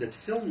conclude that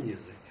film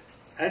music,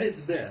 at its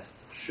best,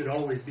 should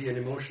always be an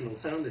emotional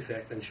sound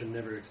effect and should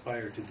never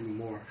aspire to do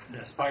more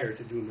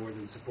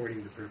than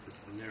supporting the purpose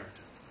of the narrative.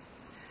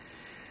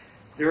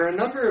 There are a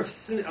number of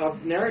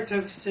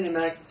narrative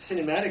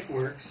cinematic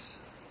works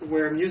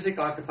where music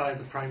occupies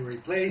a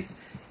primary place,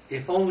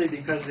 if only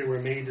because they were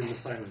made in the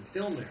silent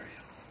film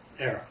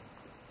era.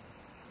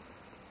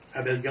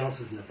 Abel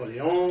Gance's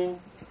Napoleon,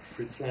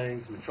 Fritz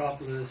Lang's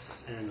Metropolis,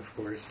 and of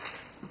course,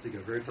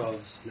 Dziga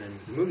Vertov's Man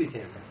with the Movie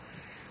Camera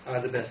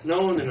are the best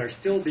known and are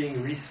still being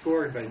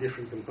rescored by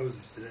different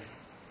composers today.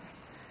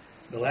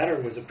 The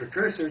latter was a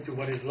precursor to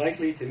what is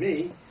likely, to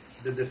me,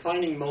 the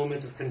defining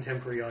moment of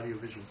contemporary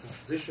audiovisual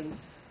composition,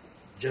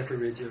 Jeffrey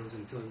Riggio's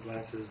and Philip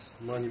Glass's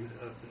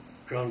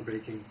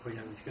groundbreaking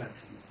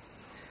Koyaanisqatsi.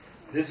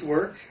 This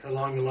work,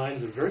 along the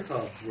lines of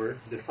Vertov's work,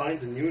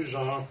 defines a new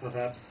genre,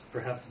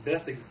 perhaps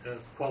best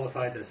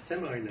qualified as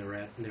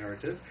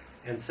semi-narrative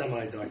and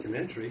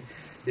semi-documentary,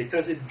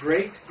 because it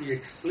breaks the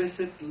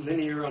explicit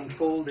linear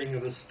unfolding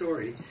of a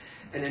story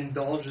and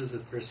indulges a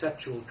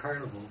perceptual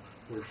carnival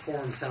where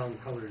form, sound,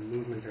 color, and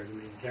movement are the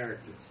main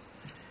characters.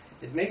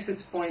 It makes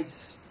its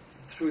points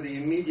through the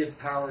immediate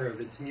power of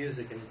its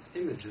music and its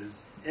images,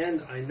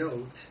 and I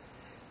note,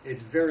 it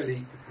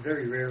very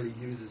rarely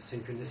uses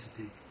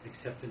synchronicity,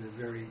 except in a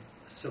very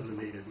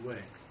sublimated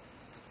way.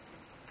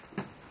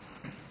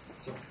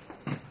 So,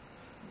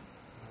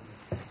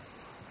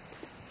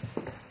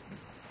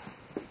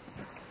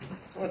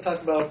 I want to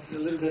talk about a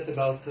little bit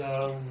about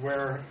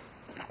where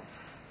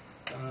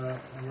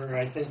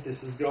I think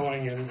this is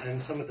going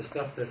and some of the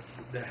stuff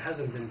that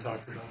hasn't been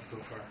talked about so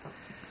far.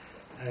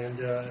 And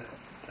the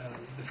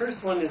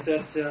first one is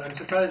that I'm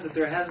surprised that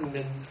there hasn't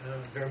been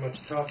very much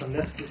talk,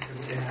 unless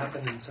it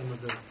happened in some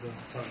of the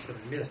talks that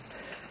I missed,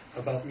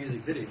 about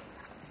music videos.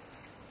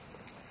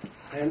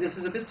 And this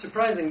is a bit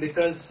surprising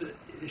because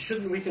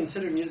shouldn't we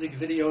consider music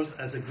videos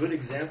as a good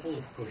example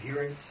of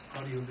coherent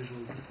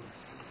audiovisual discourse?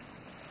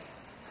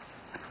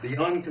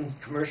 Beyond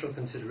commercial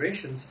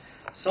considerations,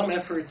 some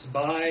efforts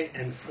by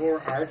and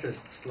for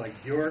artists like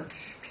Björk,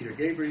 Peter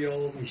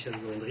Gabriel, Michel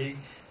Gondry,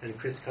 and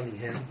Chris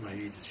Cunningham, my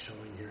age is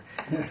showing here,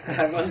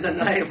 have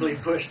undeniably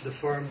pushed the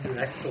form to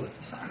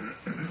excellence.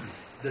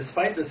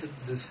 Despite this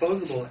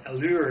disposable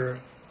allure,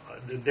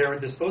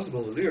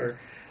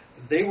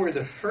 they were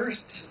the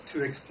first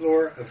to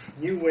explore a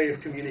new way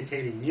of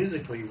communicating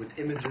musically with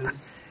images,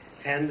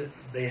 and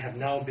they have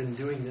now been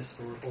doing this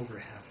for over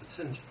half a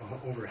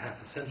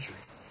century.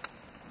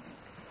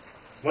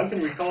 One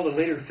can recall the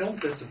later film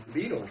clips of the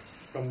Beatles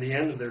from the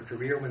end of their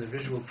career when a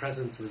visual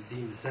presence was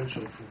deemed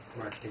essential for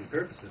marketing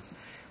purposes,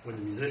 when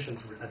the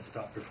musicians had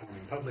stopped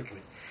performing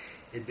publicly.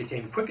 It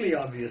became quickly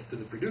obvious to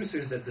the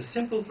producers that the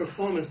simple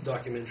performance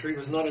documentary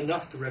was not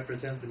enough to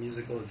represent the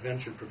musical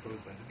adventure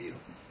proposed by the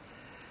Beatles.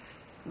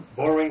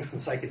 Borrowing from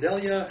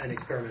psychedelia and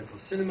experimental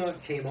cinema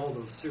came all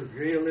those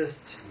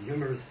surrealist and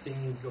humorous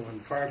scenes going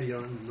far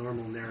beyond the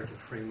normal narrative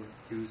framework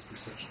used for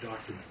such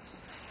documents.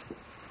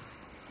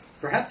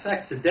 Perhaps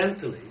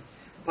accidentally,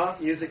 pop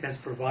music has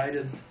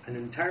provided an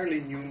entirely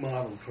new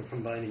model for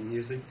combining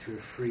music to a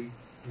free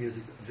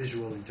music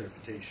visual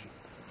interpretation.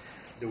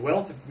 The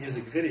wealth of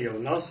music video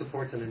now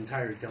supports an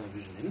entire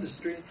television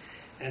industry,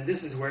 and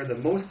this is where the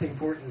most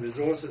important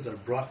resources are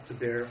brought to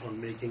bear on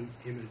making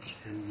image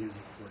and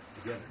music work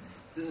together.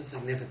 This is a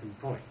significant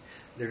point.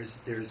 The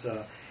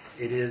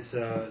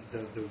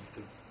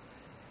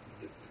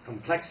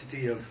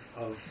complexity of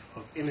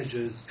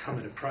images come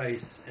at a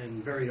price,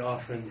 and very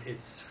often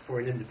it's, for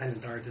an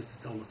independent artist,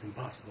 it's almost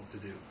impossible to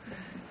do.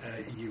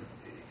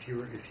 If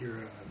you're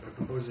a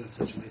composer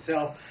such as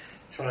myself,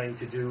 trying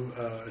to do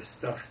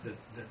stuff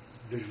that's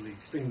visually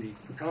extremely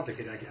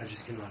complicated, I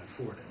just cannot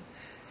afford it.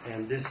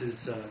 And this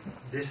is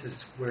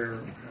where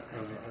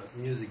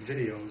music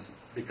videos,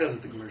 because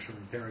of the commercial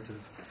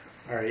imperative,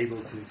 are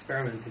able to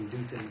experiment and do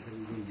things that we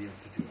wouldn't be able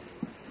to do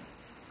otherwise.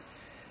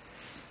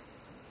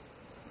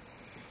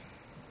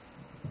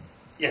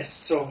 Yes,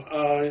 so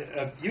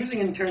using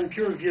in turn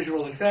pure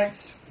visual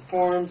effects,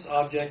 forms,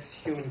 objects,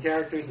 human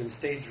characters in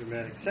stage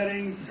dramatic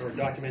settings or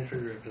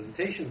documentary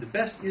representation, the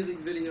best music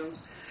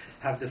videos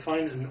have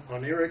defined an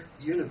oniric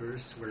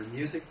universe where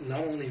music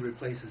not only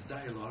replaces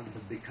dialogue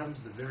but becomes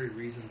the very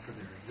reason for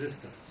their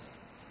existence.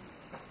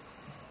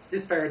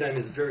 This paradigm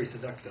is very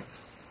seductive.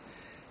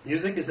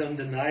 Music is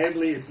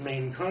undeniably its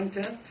main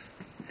content,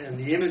 and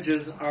the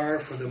images are,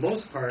 for the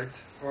most part,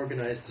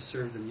 organized to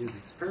serve the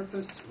music's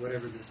purpose,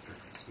 whatever this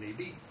purpose may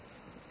be.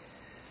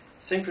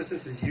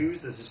 Synchrosis is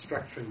used as a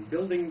structuring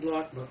building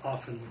block, but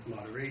often with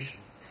moderation,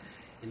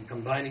 in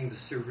combining the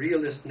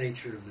surrealist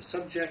nature of the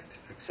subject,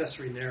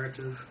 accessory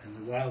narrative, and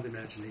the wild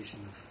imagination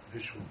of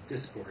visual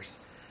discourse.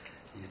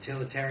 The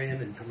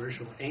utilitarian and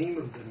commercial aim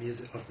of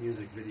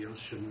music videos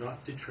should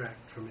not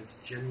detract from its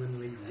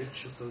genuinely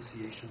rich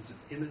associations of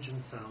image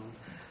and sound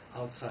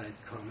outside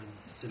common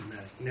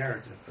cinematic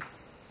narrative.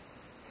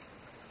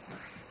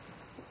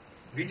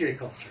 VJ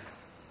culture.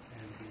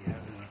 And we had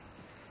a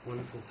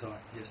wonderful talk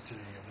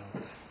yesterday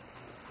about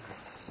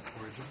its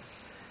origin.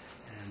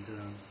 And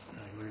I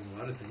learned a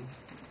lot of things.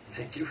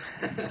 Thank you.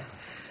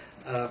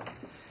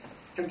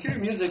 Computer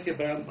music,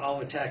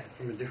 I'll attack it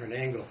from a different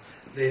angle.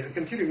 The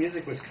computer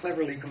music was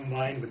cleverly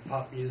combined with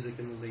pop music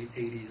in the late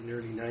 80s and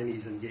early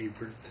 90s and gave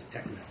birth to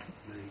techno.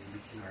 You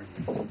can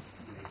argue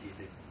maybe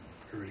the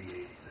early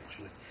 80s,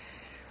 actually.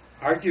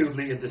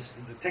 Arguably, the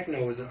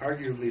techno is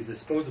arguably a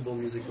disposable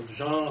musical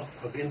genre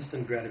of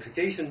instant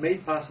gratification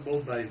made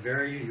possible by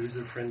very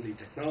user-friendly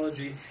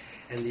technology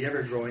and the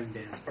ever-growing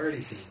dance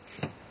party scene.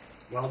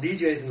 While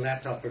DJs and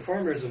laptop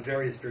performers of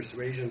various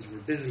persuasions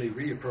were busily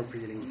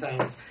reappropriating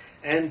sounds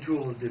and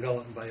tools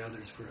developed by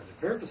others for other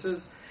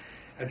purposes,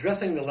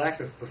 addressing the lack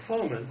of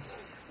performance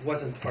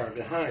wasn't far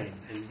behind,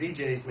 and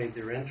VJs made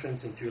their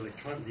entrance into the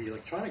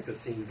electronica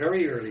scene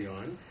very early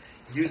on,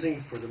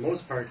 using, for the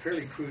most part,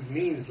 fairly crude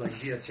means like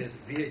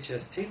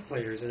VHS tape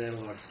players and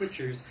analog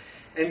switchers,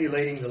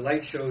 emulating the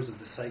light shows of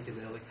the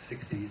psychedelic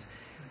 60s,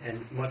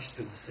 and much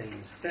to the same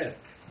extent.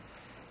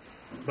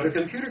 But as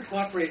computer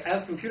clock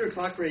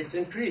rates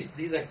increased,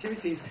 these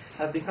activities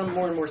have become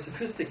more and more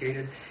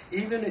sophisticated,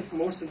 even if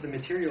most of the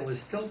material is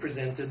still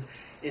presented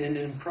in an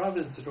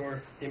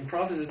improvisatory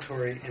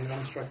and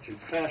unstructured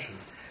fashion.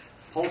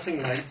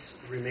 Pulsing lights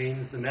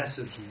remains the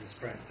message in this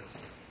practice.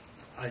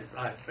 I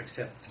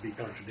accept to be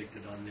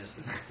contradicted on this.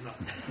 It's not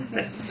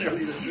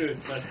necessarily the truth,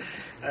 but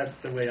that's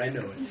the way I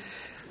know it.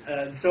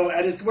 So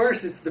at its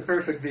worst, it's the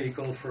perfect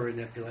vehicle for an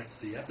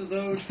epilepsy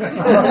episode.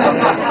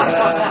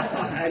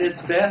 At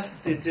its best,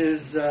 it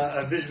is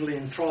a visually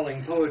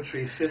enthralling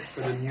poetry fit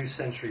for the new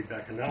century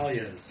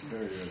bacchanalias.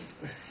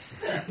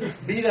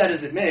 Be that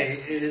as it may,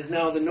 it is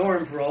now the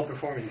norm for all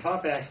performing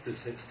pop acts to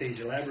stage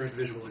elaborate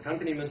visual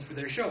accompaniments for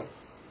their show.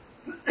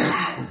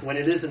 When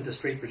it isn't a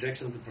straight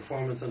projection of the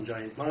performance on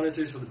giant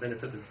monitors for the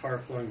benefit of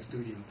far-flung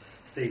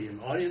stadium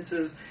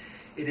audiences,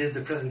 it is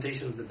the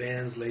presentation of the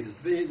band's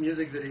latest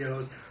music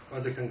videos or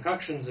the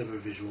concoctions of a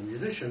visual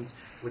musicians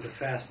with a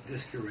fast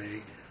disc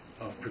array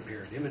of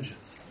prepared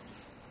images.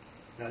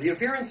 Now, the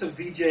appearance of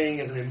VJing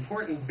as an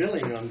important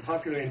billing on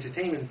popular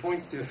entertainment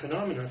points to a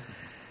phenomenon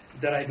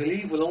that I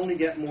believe will only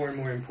get more and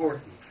more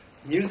important.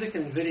 Music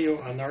and video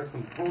are now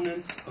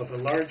components of a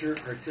larger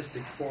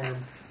artistic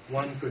form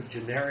one could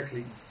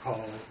generically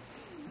call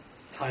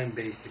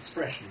time-based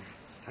expression,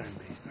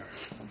 time-based art.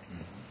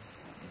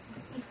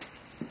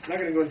 I'm not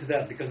going to go into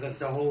that because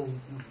that's a whole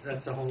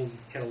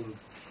kettle of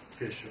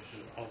fish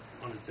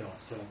on itself.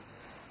 So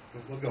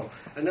we'll go.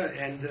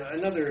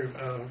 Another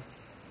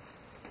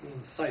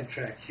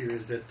sidetrack here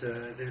is that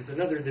there's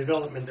another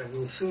development that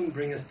will soon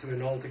bring us to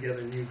an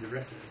altogether new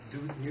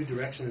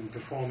direction in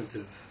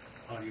performative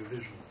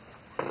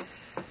audiovisuals.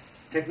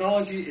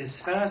 Technology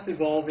is fast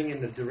evolving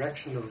in the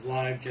direction of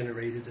live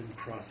generated and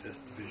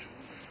processed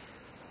visuals.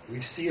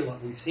 We've seen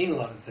a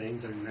lot of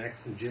things, and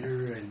max and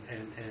jitter and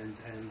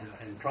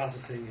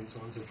processing and so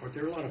on and so forth.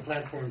 There are a lot of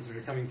platforms that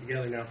are coming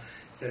together now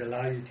that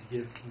allow you to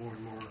give more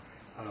and more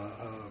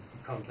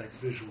complex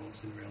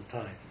visuals in real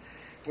time.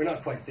 We're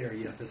not quite there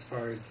yet, as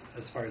far as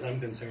I'm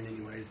concerned,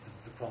 anyways.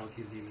 The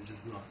quality of the image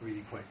is not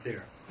really quite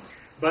there,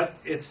 but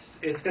it's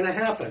going to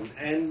happen,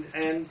 and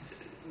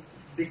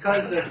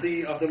because of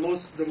the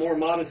more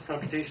modest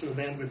computational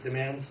bandwidth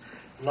demands,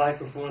 live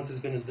performance has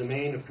been a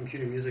domain of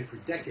computer music for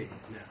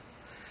decades now.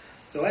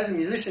 So as a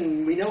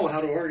musician, we know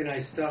how to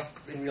organize stuff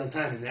in real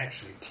time and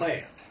actually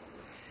play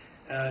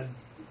it.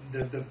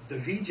 The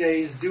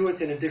VJs do it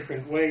in a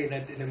different way, in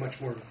a much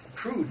more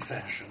crude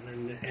fashion,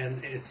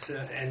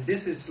 and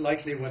this is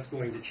likely what's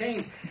going to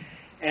change.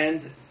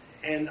 And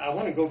I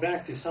want to go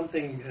back to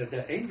something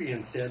that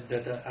Adrian said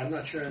that I'm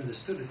not sure I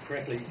understood it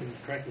correctly. You can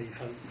correct me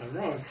if I'm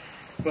wrong.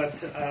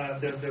 But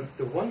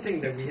the one thing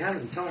that we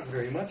haven't talked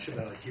very much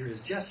about here is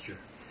gesture,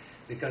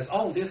 because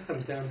all this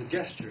comes down to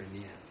gesture in the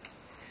end.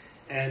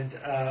 And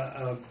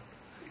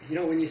you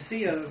know, when you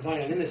see a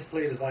violinist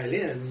play the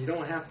violin, you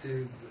don't have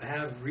to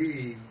have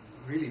really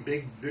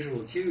big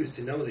visual cues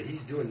to know that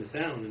he's doing the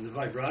sound, and the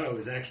vibrato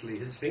is actually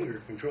his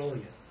finger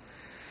controlling it.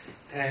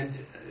 And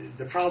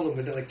the problem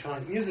with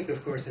electronic music,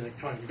 of course, and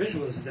electronic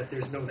visuals is that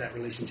that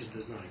relationship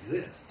does not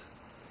exist.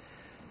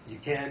 You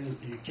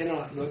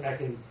cannot look. I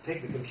can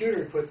take the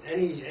computer, put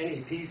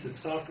any piece of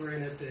software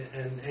in it,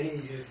 and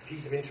any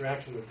piece of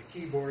interaction with the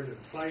keyboard and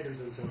the sliders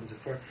and so on and so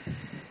forth.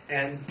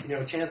 And you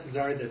know, chances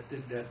are that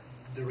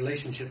the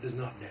relationship is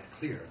not that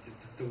clear.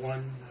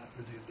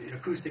 The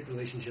acoustic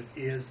relationship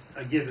is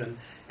a given,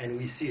 and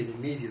we see it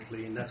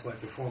immediately, and that's why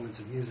performance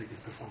of music is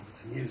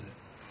performance of music.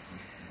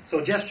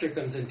 So gesture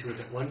comes into it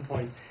at one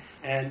point,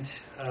 and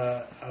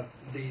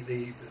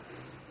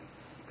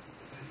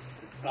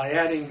by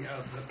adding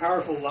a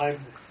powerful live,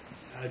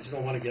 I just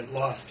don't want to get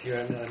lost here.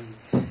 I'm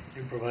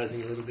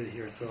improvising a little bit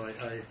here, so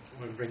I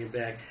want to bring it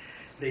back.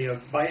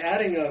 By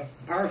adding a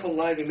powerful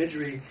live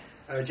imagery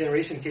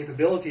generation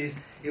capabilities,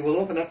 it will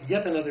open up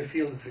yet another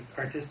field of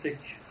artistic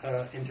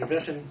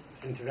intervention,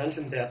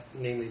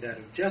 namely that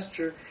of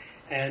gesture,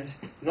 and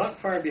not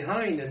far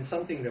behind, and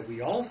something that we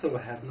also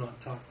have not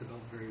talked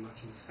about very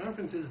much in this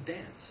conference, is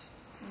dance.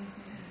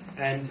 Mm-hmm.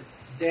 And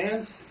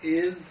dance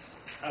is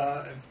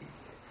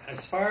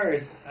as far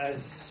as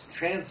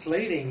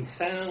translating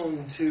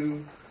sound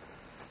to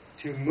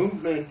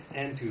movement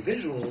and to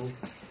visuals,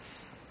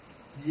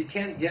 you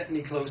can't get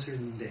any closer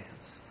than dance.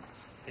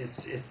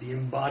 It's the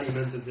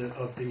embodiment of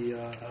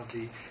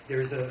the.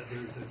 There's a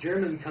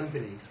German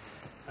company,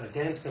 a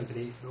dance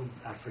company.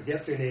 I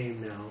forget their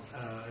name now.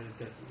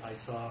 That I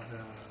saw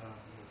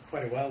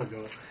quite a while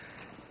ago.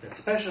 That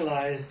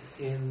specialized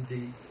in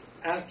the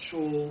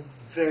actual,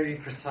 very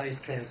precise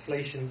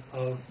translation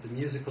of the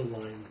musical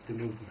lines to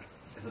movement.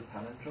 Is it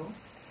palindrome?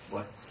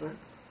 What story?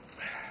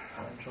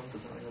 Palindrome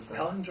doesn't ring a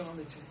bell. Palindrome?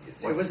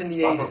 It was in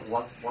the 80s.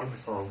 What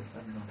song?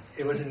 I don't know.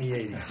 It was in the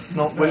 80s.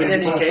 No, In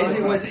any case,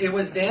 it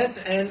was dance,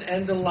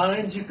 and the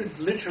lines, you could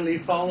literally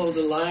follow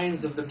the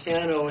lines of the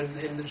piano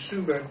and the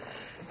Schubert,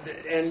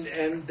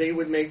 and they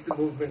would make the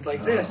movement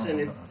like this, and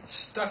it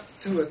stuck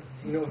to it,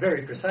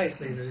 very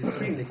precisely. It was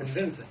extremely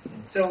convincing.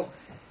 So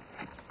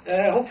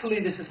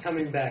hopefully this is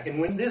coming back, and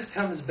when this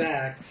comes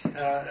back,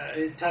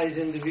 it ties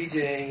into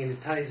VJing and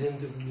it ties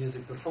into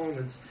music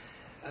performance.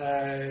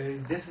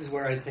 This is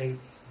where I think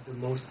the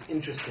most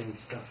interesting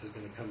stuff is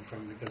going to come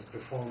from, because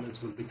performance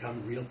will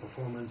become real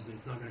performance, and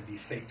it's not going to be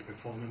faked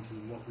performance.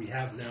 And what we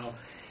have now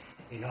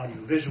in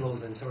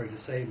audiovisuals, I'm sorry to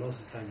say, most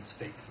of the time it's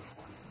fake performance.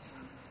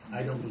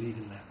 I don't believe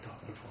in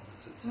laptop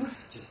performance.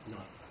 It's just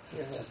not.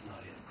 It's just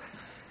not it.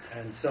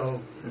 And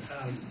so,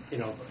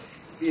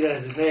 be that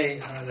as it may,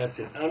 that's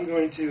it. I'm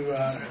going to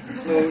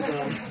close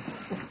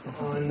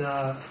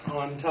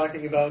on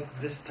talking about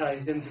this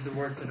ties into the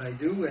work that I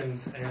do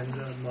and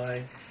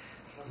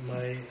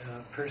my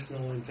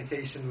personal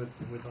implication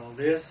with all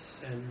this,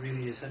 and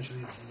really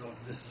essentially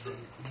this is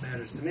what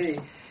matters to me,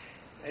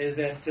 is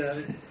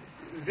that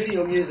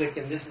video music,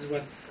 and this is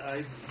what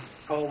I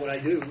call what I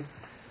do.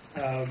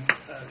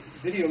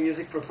 Video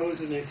music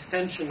proposes an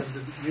extension of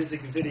the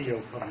music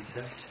video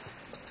concept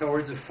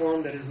towards a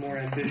form that is more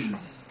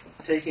ambitious,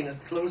 taking it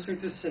closer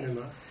to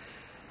cinema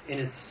in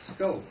its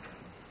scope,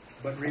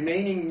 but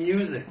remaining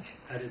music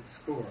at its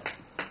core.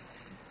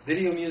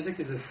 Video music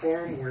is a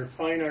form where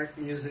fine art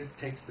music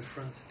takes the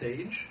front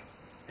stage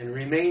and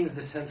remains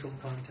the central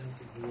content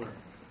of the work.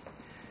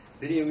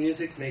 Video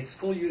music makes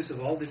full use of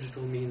all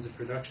digital means of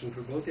production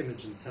for both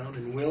image and sound,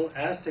 and will,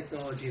 as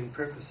technology and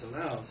purpose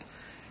allows,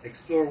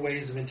 explore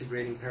ways of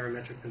integrating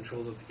parametric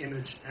control of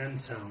image and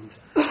sound,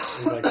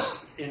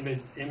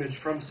 and image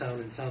from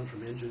sound and sound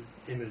from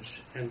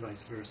image, and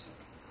vice versa.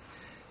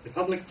 The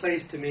public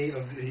place the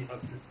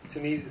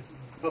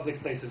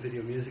public place of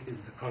video music is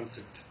the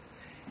concert.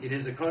 It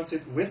is a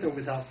concert with or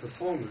without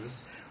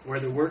performers, where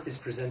the work is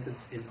presented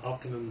in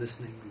optimum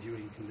listening and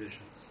viewing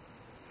conditions.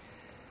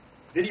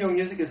 Video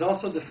music is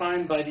also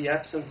defined by the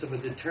absence of a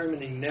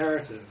determining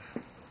narrative,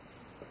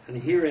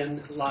 and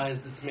herein lies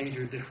its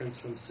major difference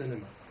from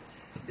cinema.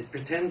 It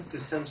pretends to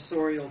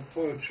sensorial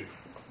poetry.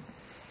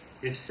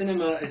 If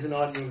cinema is an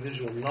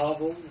audiovisual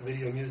novel,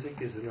 video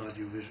music is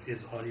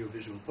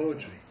audiovisual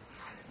poetry.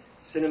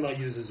 Cinema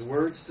uses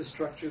words to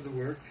structure the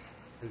work,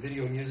 and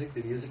video music,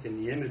 the music and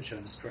the image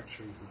have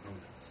structuring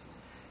components.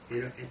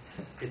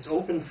 Its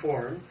open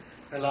form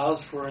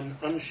allows for an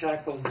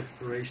unshackled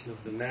exploration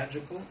of the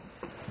magical,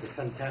 the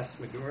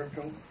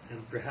phantasmagorical,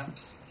 and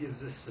perhaps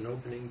gives us an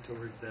opening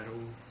towards that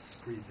old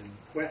Screven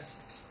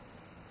quest,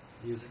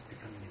 music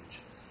becoming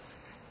images.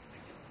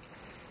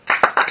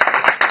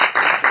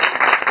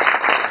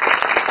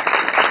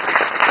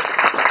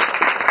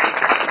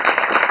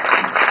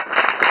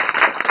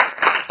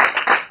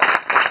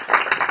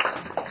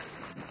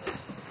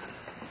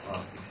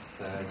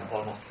 It's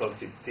almost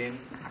 12:15.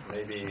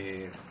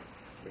 Maybe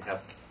we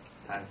have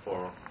time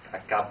for a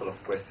couple of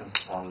questions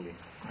only.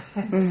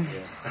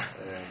 Yes,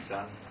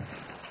 John?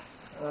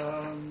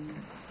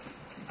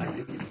 I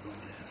knew you were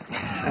going to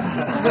ask.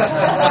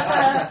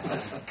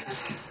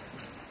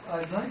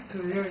 I'd like to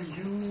hear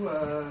you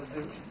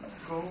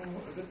go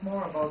a bit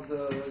more about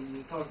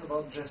you talked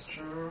about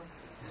gesture,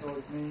 so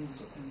it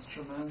means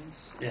instruments.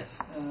 Yes.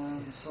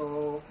 And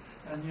so,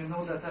 and you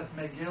know that at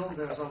McGill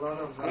there's a lot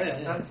of,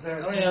 that's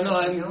their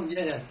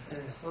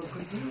So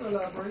could you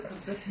elaborate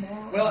a bit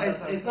more? Well,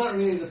 it's not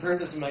really the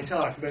purpose of my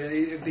talk, but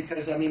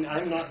because,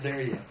 I'm not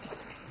there yet.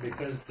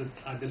 Because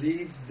I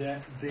believe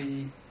that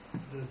the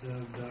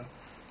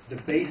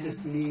basis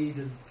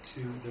needed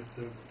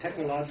the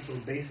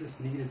technological basis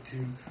needed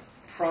to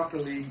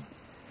properly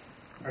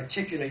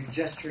articulate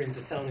gesture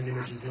into sound and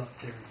image is not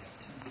there yet.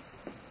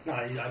 No,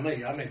 I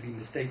might be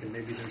mistaken.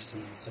 Maybe there's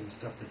some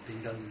stuff that's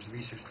being done. There's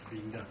research that's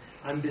being done.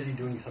 I'm busy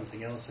doing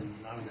something else, and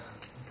I'll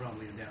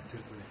probably adapt to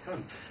it when it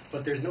comes.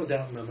 But there's no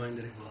doubt in my mind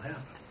that it will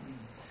happen.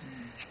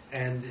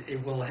 And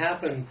it will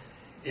happen.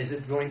 Is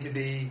it going to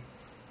be?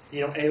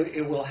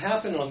 It will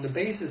happen on the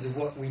basis of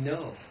what we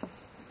know.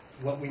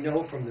 What we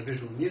know from the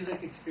visual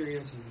music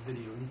experience, and the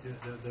video,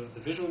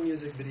 the visual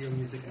music, video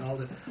music, and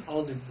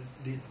all the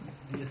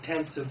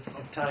attempts of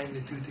tying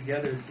the two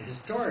together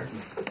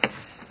historically.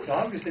 So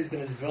obviously it's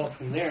going to develop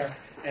from there.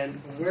 And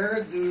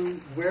where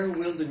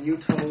will the new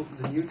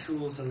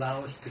tools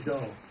allow us to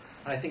go?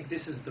 I think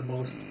this is the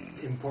most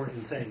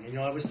important thing.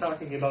 I was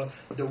talking about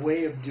the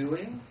way of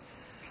doing.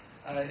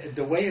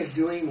 the way of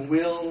doing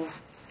will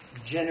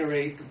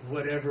generate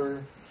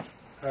whatever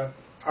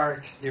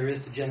art there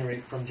is to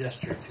generate from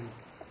gesture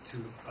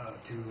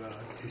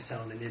to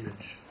sound and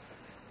image.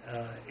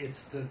 It's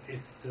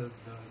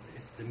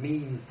the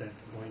means that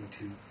are going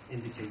to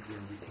indicate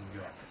where we can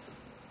go.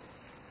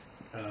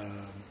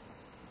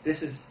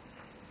 This is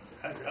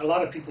a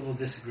lot of people will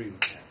disagree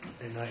with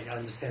that, and I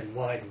understand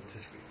why they will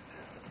disagree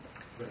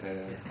with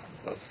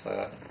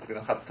that. We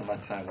don't have too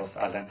much time. Was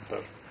Alain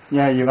first?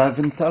 Yeah, you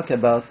haven't talked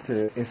about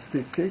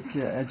aesthetic.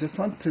 I just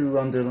want to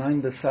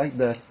underline the fact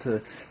that,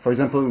 for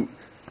example,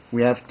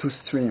 we have two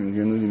streams,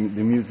 you know,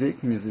 the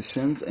music,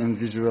 musicians, and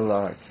visual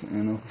arts.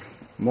 You know,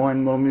 more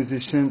and more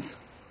musicians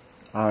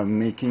are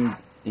making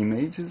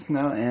images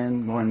now,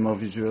 and more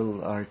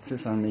visual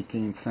artists are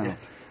making sound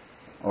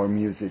or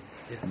music.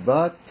 Yeah.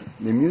 But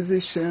the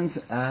musicians,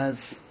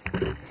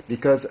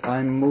 because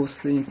I'm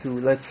mostly into,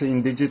 let's say,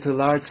 in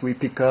digital arts, we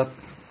pick up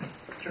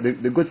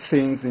the good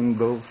things in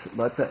both.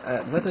 But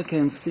what I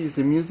can see is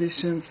the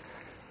musicians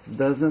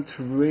doesn't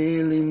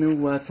really know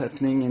what's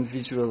happening in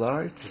visual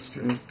arts,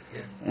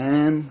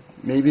 and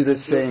maybe the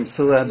same.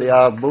 So they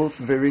are both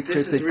very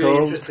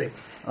critical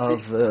of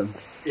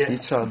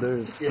each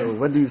other. So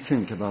what do you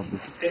think about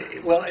this?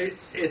 Well,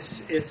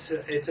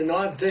 it's an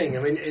odd thing.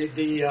 I mean,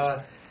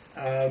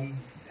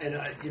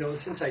 you know,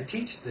 since I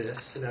teach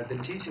this, and I've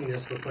been teaching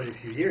this for quite a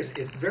few years,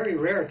 it's very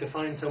rare to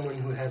find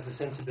someone who has the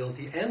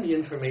sensibility and the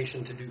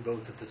information to do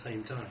both at the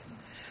same time.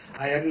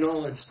 I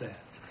acknowledge that.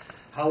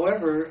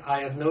 However, I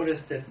have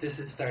noticed that this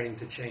is starting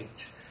to change.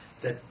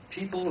 That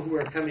people who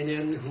are coming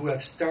in who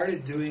have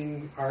started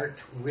doing art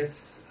with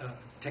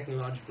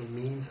technological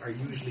means are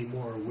usually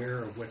more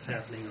aware of what's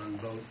happening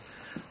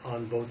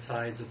on both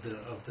sides of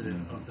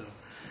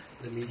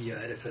the media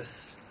edifice,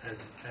 as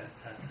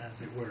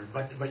it were.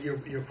 But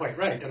you're quite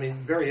right. I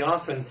mean, very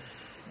often,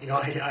 you know,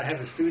 I have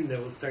a student that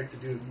will start to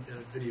do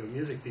a video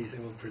music piece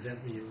and will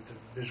present me with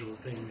a visual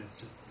thing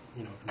that's just,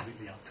 you know,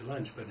 completely out to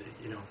lunch. But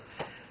you know,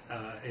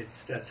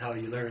 that's how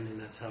you learn and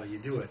that's how you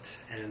do it.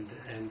 And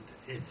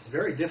it's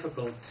very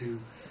difficult to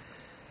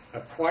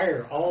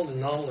acquire all the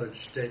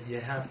knowledge that you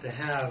have to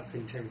have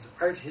in terms of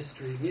art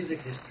history, music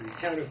history,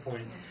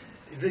 counterpoint,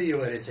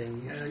 video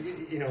editing,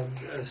 you know,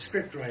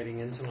 script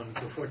writing, and so on and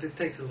so forth. It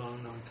takes a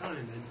long, long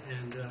time,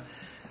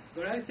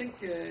 but I think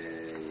you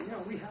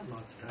know, we have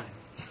lots of time.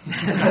 We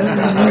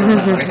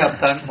have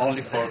time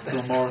only for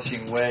two more,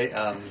 Xinwei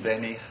and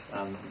Dennis,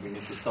 and we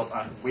need to stop.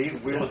 And we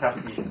will have.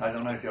 I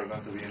don't know if you're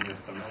going to be in the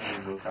afternoon.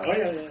 We will have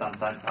some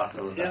time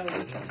after that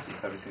session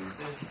if everything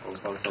goes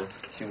well. So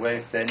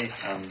Xinwei, Dennis,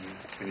 and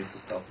we need to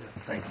stop.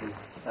 Thank you.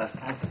 I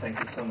have to thank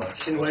you so much.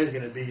 Xinwei is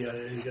going to be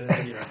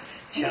a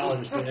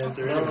challenge to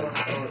answer.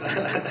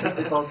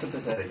 It's all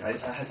sympathetic. I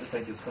have to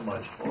thank you so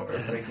much for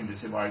making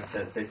these remarks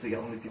that basically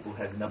only people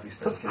who have enough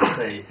experience can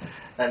say,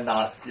 and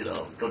not, you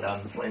know, go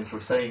down the flames for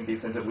saying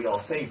these things that we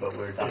all say, but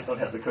we don't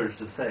have the courage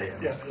to say.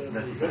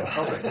 Necessarily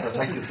public. So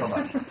thank you so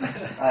much.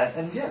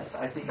 And yes,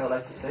 I think I'd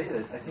like to say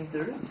that I think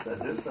there's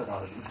a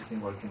lot of interesting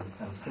work in this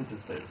kind of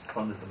synthesis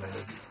from the domain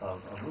of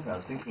movement. I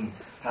was thinking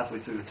halfway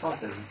through your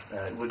talk that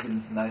it would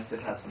be nice to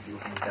have some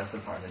people from the dance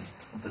department,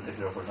 in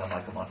particular, for example,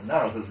 Michael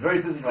Montanaro, who's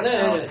very busy right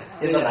now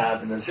in the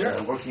lab and is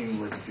working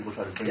with people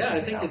trying to bring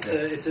something out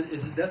there. I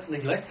think that's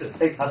neglected.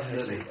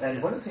 Absolutely.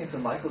 And one of the things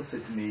that Michael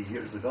said to me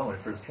years ago when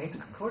I first came to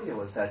Concordia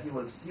was that he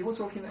was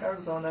working in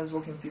Arizona. I was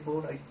working with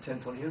people like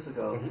 10, 20 years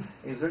ago.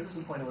 He was very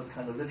disappointed with the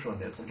kind of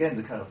literalness. Again,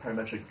 the kind of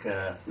parametric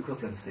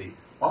equivalency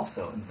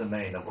also in the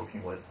domain of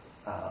working with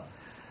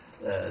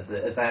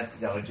the advanced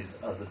technologies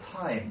of the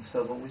time.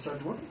 So when we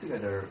started working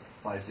together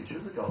 5, 6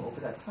 years ago, over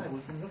that time,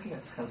 we've been looking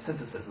at this kind of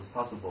synthesis as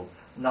possible,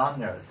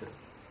 non-narrative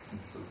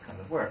synthesis kind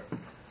of work.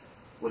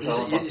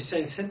 You're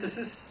saying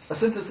synthesis? A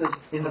synthesis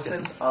in the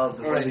sense of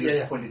the way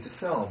you're pointing to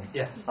film,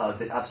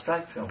 the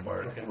abstract film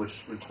work,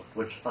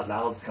 which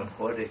allows kind of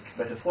poetic,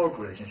 metaphorical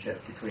relationship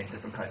between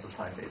different kinds of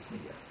time-based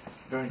media.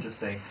 Very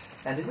interesting.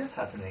 And it is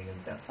happening.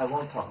 And I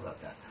won't talk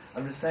about that.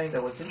 I'm just saying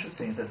that what's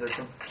interesting is that there's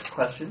some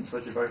questions,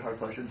 which are very hard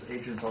questions.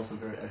 Adrian's also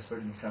very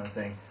expert in this kind of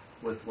thing,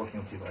 with working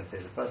with people like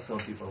David Fresco,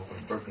 people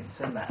from Berkeley and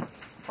CINMAT.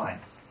 Fine.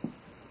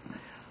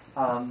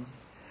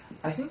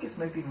 I think it's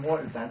maybe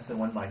more advanced than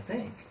one might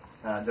think.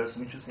 There's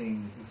some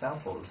interesting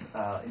examples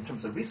in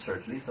terms of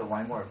research. Lisa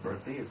Wymore at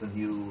Berkeley is a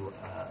new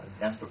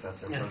dance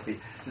professor at Berkeley.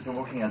 She's been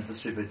working on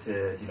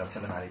distributed,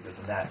 Temanati, this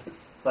and that.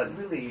 But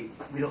really,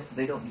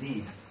 they don't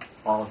need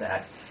all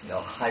that,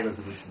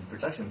 high-resolution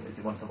projection if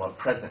you want to talk about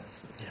presence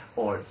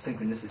or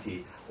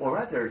synchronicity, or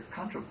rather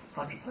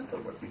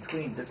contrapuntal work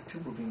between the two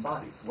moving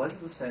bodies. What is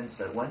the sense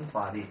that one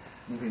body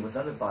moving with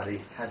another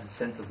body has a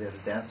sense of the other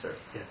dancer?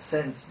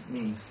 Sense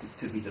means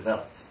to be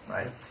developed,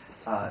 right?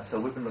 So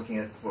we've been looking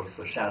at works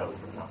for shadow,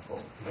 for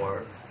example,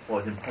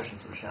 or the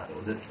impressions of shadow,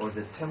 or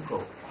the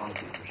temporal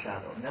qualities of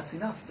shadow. And that's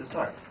enough to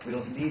start. We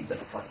don't need the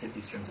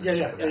 50 strings of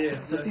that.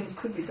 So things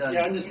could be done,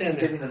 I understand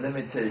given the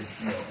limited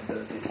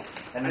abilities.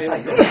 And in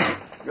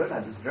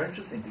roadmap is very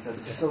interesting because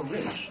it's so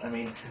rich. I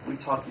mean, we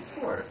talked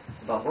before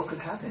about what could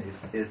happen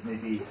if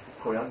maybe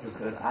choreographers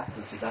could have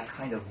access to that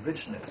kind of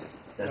richness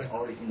that's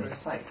already in the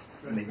site.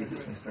 And maybe do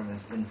some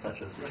experiments in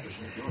such a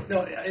situation as yours.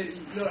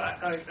 No,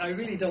 I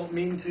really don't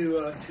mean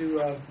to.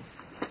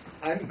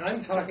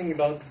 I'm talking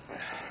about.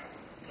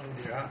 Oh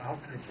dear, how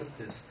can I put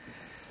this?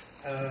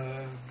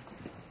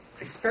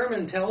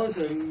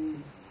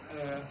 Experimentalism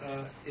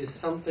is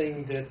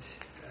something that,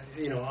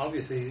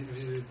 obviously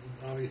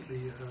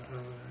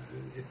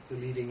it's the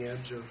leading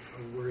edge of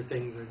where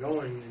things are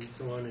going and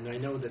so on. And I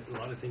know that a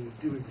lot of things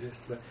do exist,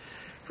 but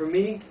for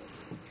me,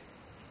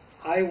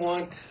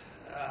 I'm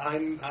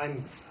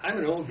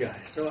an old guy,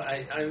 so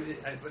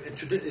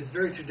it's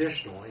very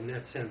traditional in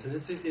that sense, and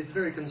it's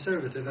very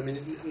conservative. I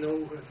mean,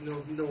 no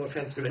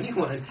offense to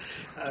anyone,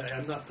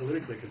 I'm not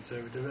politically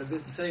conservative. I've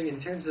been saying in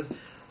terms of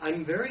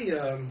I'm very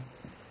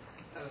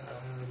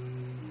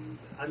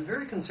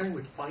concerned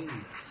with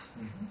fineness.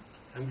 Mm-hmm.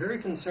 I'm very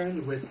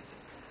concerned with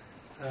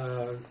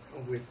I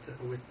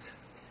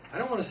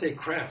don't want to say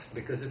craft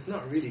because it's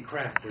not really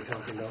craft we're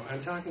talking about.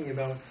 I'm talking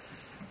about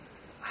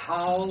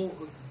how,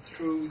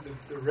 through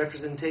the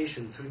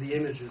representation, through the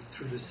images,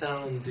 through the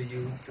sound, do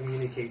you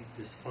communicate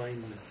this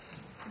fineness?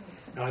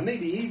 Now, it may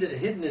be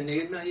hidden, and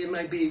it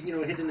might be,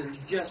 hidden in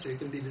gesture. It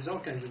can be. There's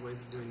all kinds of ways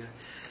of doing that.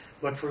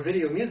 But for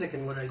video music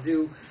and what I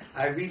do,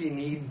 I really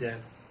need that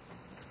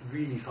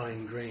really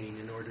fine grain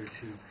in order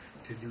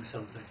to do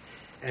something.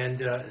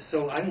 And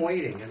so I'm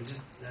waiting. I'm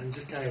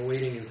just kind of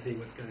waiting and see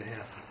what's going to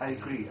happen. I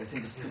agree. I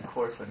think it's too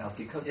coarse right now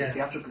because the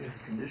theatrical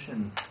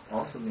condition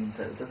also means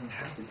that it doesn't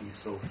have to be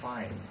so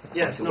fine.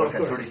 Yes, to no, work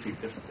of course. At 30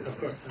 feet distance. Of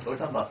course. We're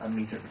talking about a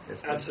meter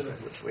distance.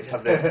 Absolutely. We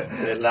have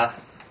the last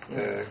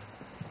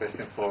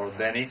question for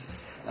Dennis.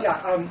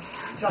 John,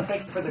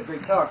 thank you for the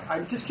great talk.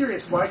 I'm just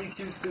curious why you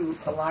choose to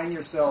align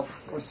yourself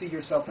or see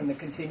yourself in the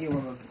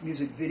continuum of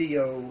music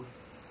video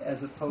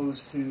as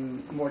opposed to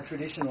more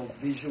traditional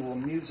visual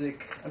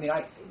music. I mean,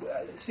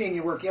 seeing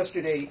your work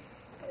yesterday,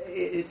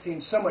 it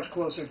seems so much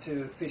closer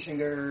to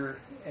Fischinger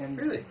and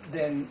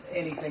than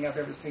anything I've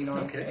ever seen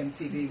on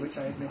MTV, which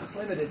I admit is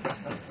limited.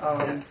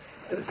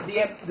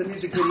 The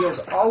music videos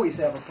always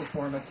have a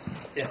performance.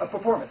 A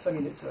performance. I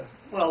mean, it is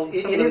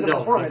a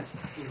performance.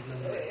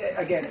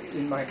 Again,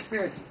 in my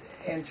experience,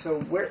 and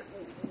so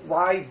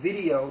why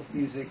video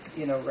music,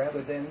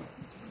 rather than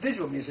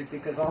visual music?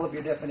 Because all of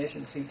your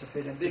definitions seem to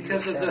fit in.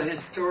 Because of the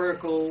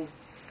historical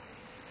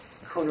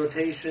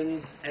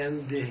connotations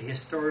and the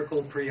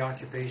historical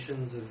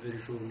preoccupations of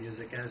visual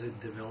music as it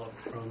developed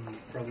from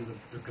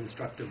the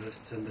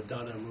constructivists and the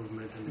Dada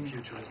movement and the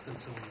futurists and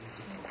so on and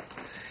so forth.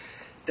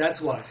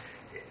 That's why.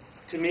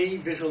 To me,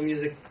 visual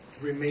music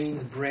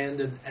remains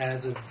branded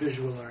as a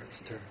visual arts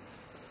term.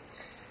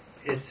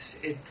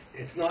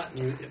 It's not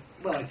music.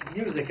 Well, it's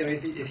music. I mean,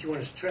 if you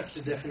want to stretch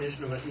the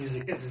definition of what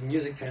music is, it's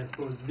music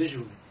transposed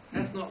visually.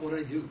 That's not what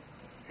I do.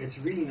 It's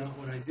really not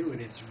what I do,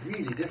 and it's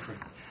really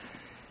different.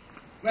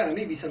 Well,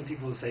 maybe some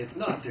people will say it's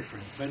not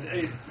different, but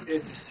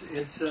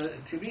it's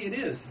to me it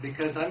is,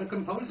 because I'm a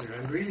composer.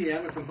 I really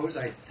am a composer.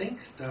 I think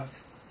stuff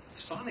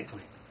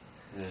sonically.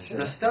 Yeah, sure.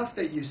 The stuff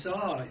that you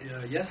saw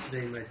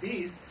yesterday in my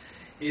piece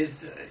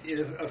is,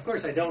 of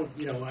course, I don't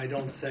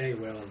say,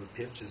 well, the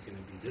pitch is going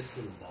to be this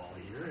little ball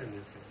here, and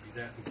it's going to be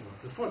that, and so on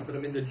and so forth. But I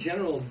mean, the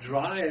general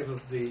drive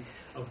of the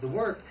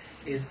work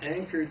is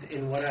anchored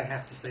in what I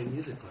have to say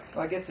musically.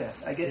 Oh, I get that.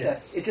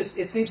 That.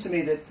 It seems to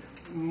me that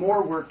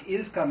more work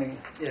is coming.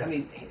 I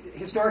mean,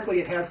 historically,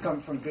 it has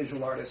come from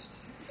visual artists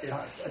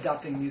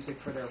adopting music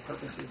for their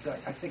purposes.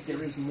 I think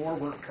there is more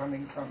work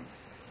coming from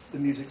the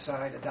music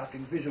side,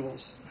 adopting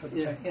visuals for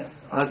the same.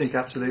 I think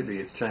absolutely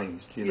it's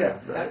changed.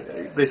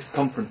 This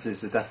conference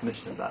is a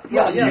definition of that.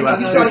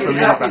 I'm so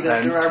happy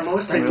that there are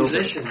mostly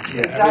musicians.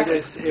 Exactly.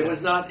 I mean, it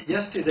was not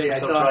yesterday. I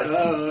thought,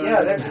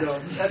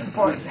 that's the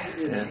point.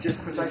 It's just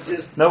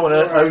no one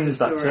owns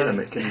that term.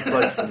 It can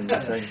float and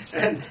change.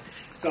 And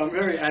so I'm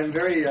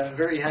very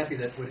happy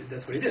that's what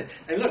it is.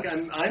 And look,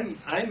 I'm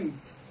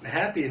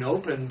happy and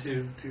open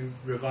to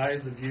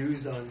revise the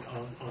views on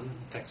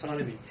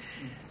taxonomy,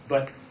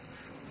 but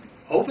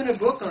open a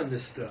book on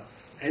this stuff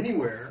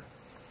anywhere,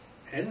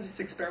 and it's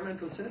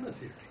experimental cinema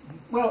theory.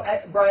 Well,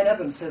 Brian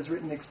Evans has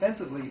written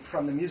extensively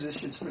from the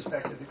musician's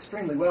perspective,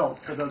 extremely well,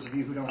 for those of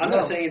you who don't know. I'm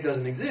not saying it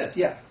doesn't exist.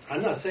 Yeah.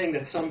 I'm not saying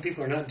that some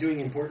people are not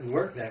doing important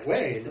work that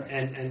way,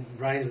 and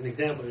Brian's an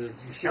example. There's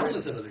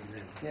countless other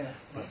examples. Yeah.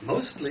 But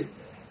mostly,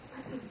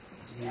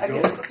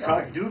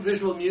 do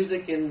visual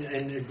music and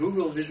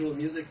Google visual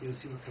music, you'll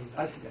see what comes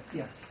out.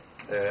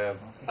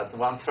 At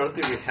 1:30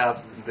 we have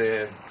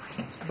the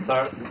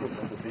third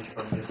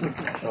visual music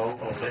show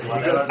of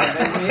whatever the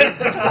name is.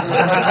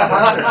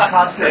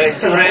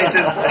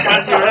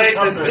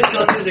 Curated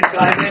visual music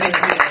by many